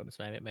short, but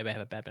maybe I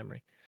have a bad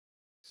memory.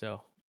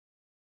 So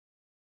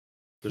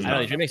these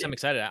remakes, I'm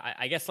excited.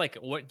 I guess like,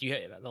 what do you?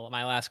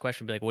 My last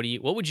question would be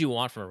like, what would you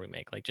want from a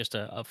remake? Like just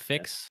a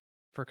fix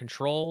for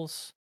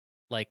controls,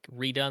 like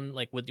redone.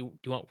 Like, what do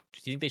you want?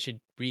 Do you think they should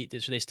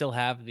should they still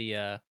have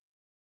the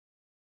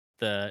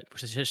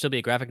should it still be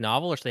a graphic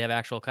novel, or should they have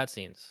actual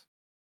cutscenes?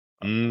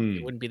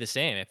 It wouldn't be the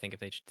same, I think,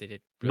 if they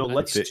did. No,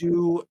 let's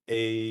do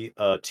a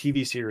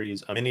TV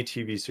series, a mini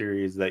TV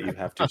series that you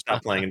have to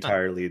stop playing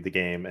entirely the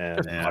game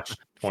and watch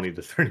 20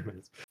 to 30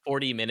 minutes.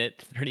 30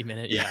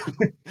 minute. Yeah.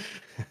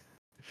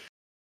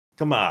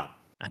 Come on.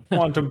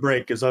 Quantum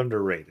Break is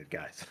underrated,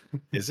 guys.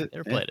 Is it?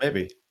 Never played it.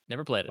 Maybe.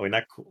 Never played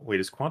it.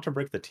 Wait, is Quantum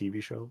Break the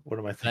TV show? What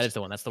am I thinking? That is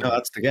the one. That's the no, one.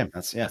 that's the game.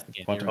 That's the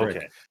game. Quantum Break.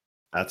 Okay.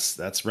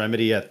 That's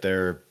Remedy at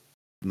their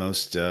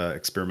most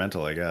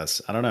experimental, I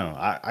guess. I don't know.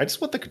 I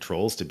just want the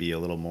controls to be a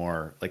little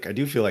more like I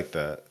do feel like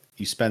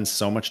you spend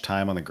so much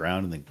time on the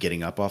ground and then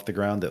getting up off the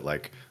ground that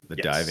like the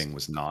Yes. diving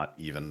was not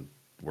even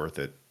worth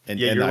it. And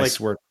Yeah, and you're I like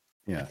swear,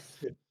 yeah.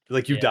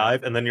 like you Yeah.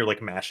 dive and then you're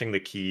like mashing the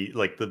key,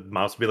 like the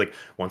mouse will be like,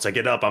 once I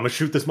get up, I'm gonna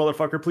shoot this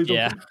motherfucker. Please don't.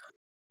 Yeah.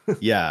 kill me."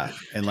 Yeah,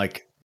 and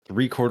like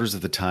 3/4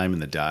 of the time in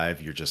the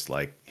dive, you're just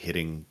like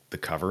hitting the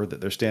cover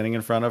that they're standing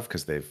in front of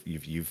because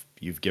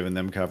you've given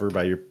them cover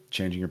by your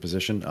changing your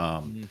position.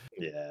 Mhm.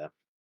 Yeah.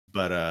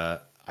 But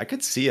I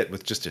could see it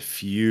with just a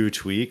few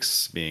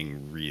tweaks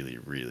being really,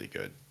 really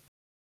good.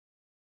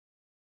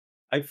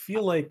 I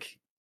feel like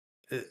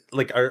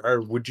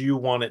are would you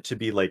want it to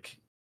be like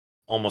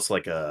almost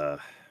like a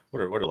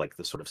what are like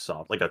the sort of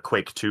soft like a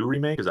Quake 2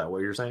 remake? Is that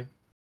what you're saying?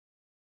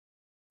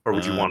 Or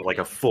would you Uh, want like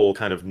a full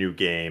kind of new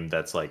game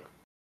that's like,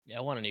 Yeah,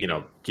 I want a new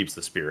game. keeps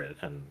the spirit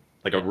and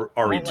like Yeah. a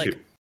I RE2? want, like,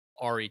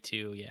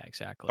 RE2, yeah,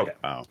 exactly. Okay.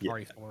 wow. Yeah.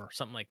 RE4,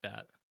 something like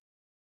that.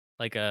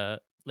 Like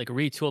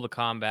retool the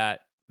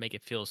combat, make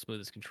it feel smooth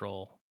as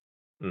control,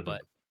 Mhm.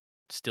 but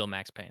still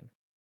Max Payne.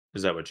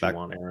 Is that what you Back-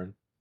 want, Aaron?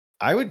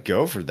 I would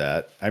go for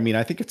that. I mean,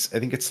 I think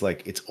it's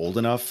like it's old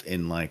enough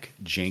and like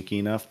janky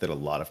enough that a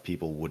lot of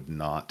people would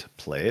not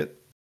play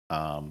it.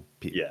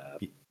 Yeah.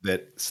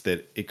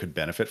 That it could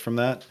benefit from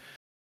that.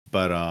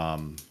 But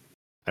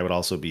I would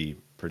also be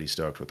pretty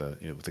stoked with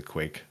a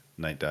Quake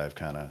night dive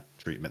kind of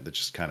treatment that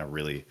just kind of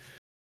really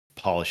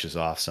polishes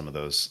off some of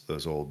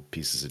those old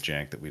pieces of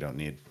jank that we don't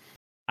need.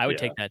 I would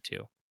Yeah. take that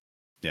too.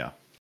 Yeah.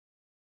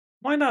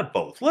 Why not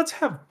both? Let's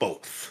have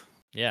both.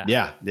 Yeah.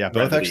 Yeah. Both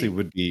Remedy. actually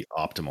would be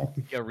optimal.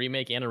 A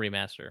remake and a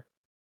remaster.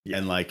 Yeah.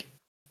 And like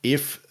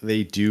if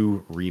they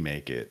do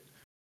remake it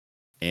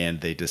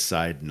and they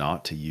decide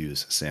not to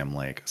use Sam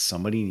Lake,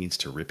 somebody needs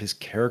to rip his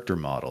character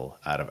model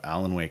out of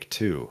Alan Wake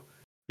 2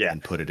 Yeah.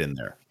 and put it in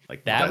there.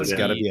 Like That that's would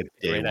got to be be a a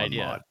day great one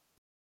idea. mod.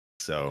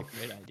 So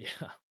Great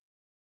idea.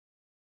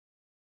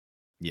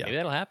 yeah. Maybe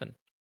that'll happen.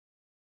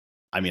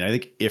 I mean, I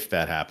think if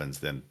that happens,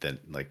 then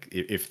like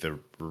if the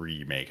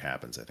remake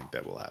happens, I think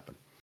that will happen.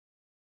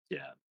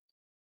 Yeah.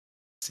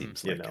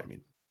 Seems You like know. I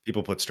mean,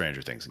 people put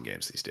Stranger Things in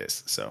games these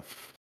days, so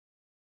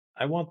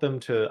I want them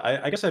to.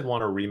 I guess I'd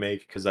want a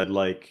remake because I'd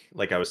like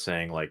I was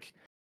saying, like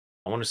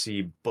I want to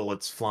see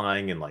bullets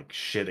flying and like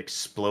shit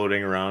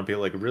exploding around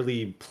people, like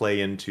really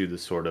play into the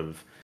sort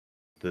of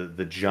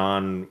the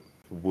John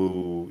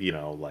Woo,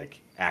 like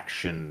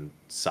action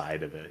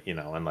side of it,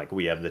 and like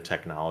we have the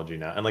technology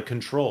now, and like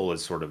Control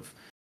is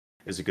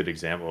a good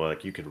example.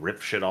 Like you could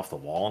rip shit off the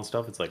wall and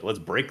stuff. It's like let's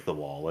break the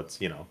wall. Let's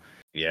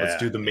let's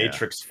do the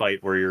Matrix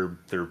fight where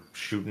they're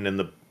shooting in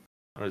the.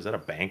 Oh, is that a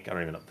bank? I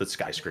don't even know. The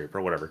skyscraper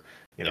or whatever.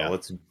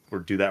 Let's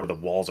do that where the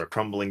walls are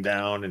crumbling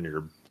down and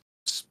your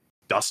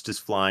dust is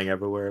flying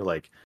everywhere.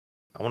 Like,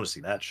 I want to see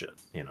that shit.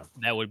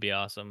 That would be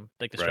awesome.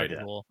 Like Right,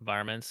 destructible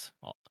environments.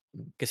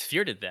 Because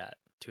Fear did that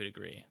to a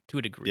degree.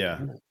 Yeah.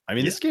 I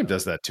mean, Yeah. this game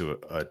does that to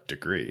a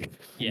degree.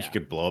 Yeah. You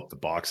could blow up the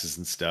boxes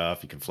and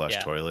stuff. You can flush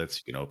Yeah.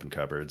 toilets. You can open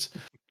cupboards.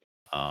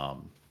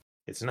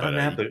 It's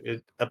not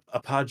But, a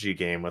Podgy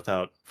game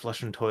without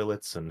flushing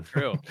toilets and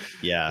True.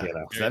 Yeah. You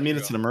know. Does that mean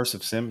it's an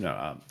immersive sim?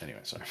 No. Anyway,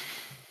 sorry.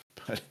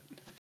 But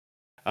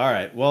all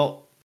right.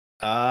 Well,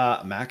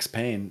 Max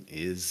Payne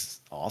is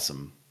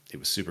awesome. It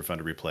was super fun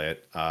to replay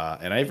it,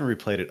 and I even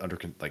replayed it under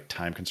like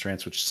time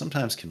constraints, which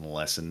sometimes can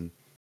lessen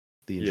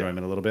the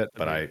enjoyment a little bit.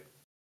 But I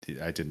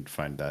didn't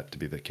find that to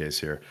be the case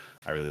here.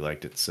 I really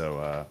liked it,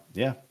 so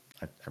yeah,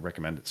 I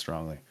recommend it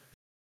strongly.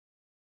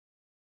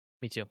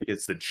 Me too.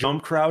 It's the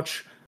jump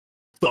crouch,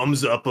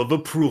 thumbs up of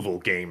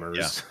approval,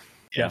 gamers.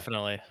 Yeah.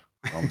 Definitely.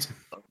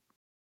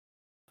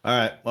 All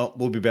right. Well,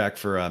 we'll be back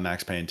for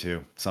Max Payne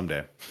 2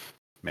 someday,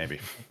 maybe.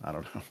 I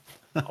don't know.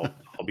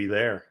 I'll be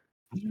there.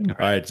 All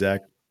right,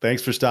 Zach.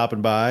 Thanks for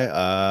stopping by,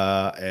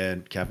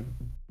 and Kevin,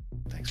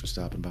 thanks for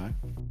stopping by.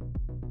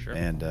 Sure.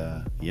 And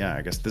yeah,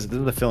 I guess this is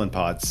the fill-in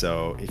pod.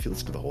 So if you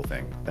listen to the whole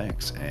thing,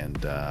 thanks. And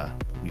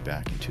we'll be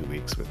back in 2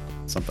 weeks with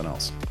something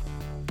else.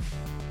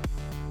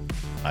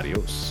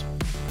 Adios.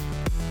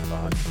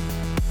 Bye.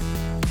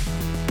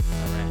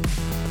 All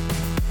right.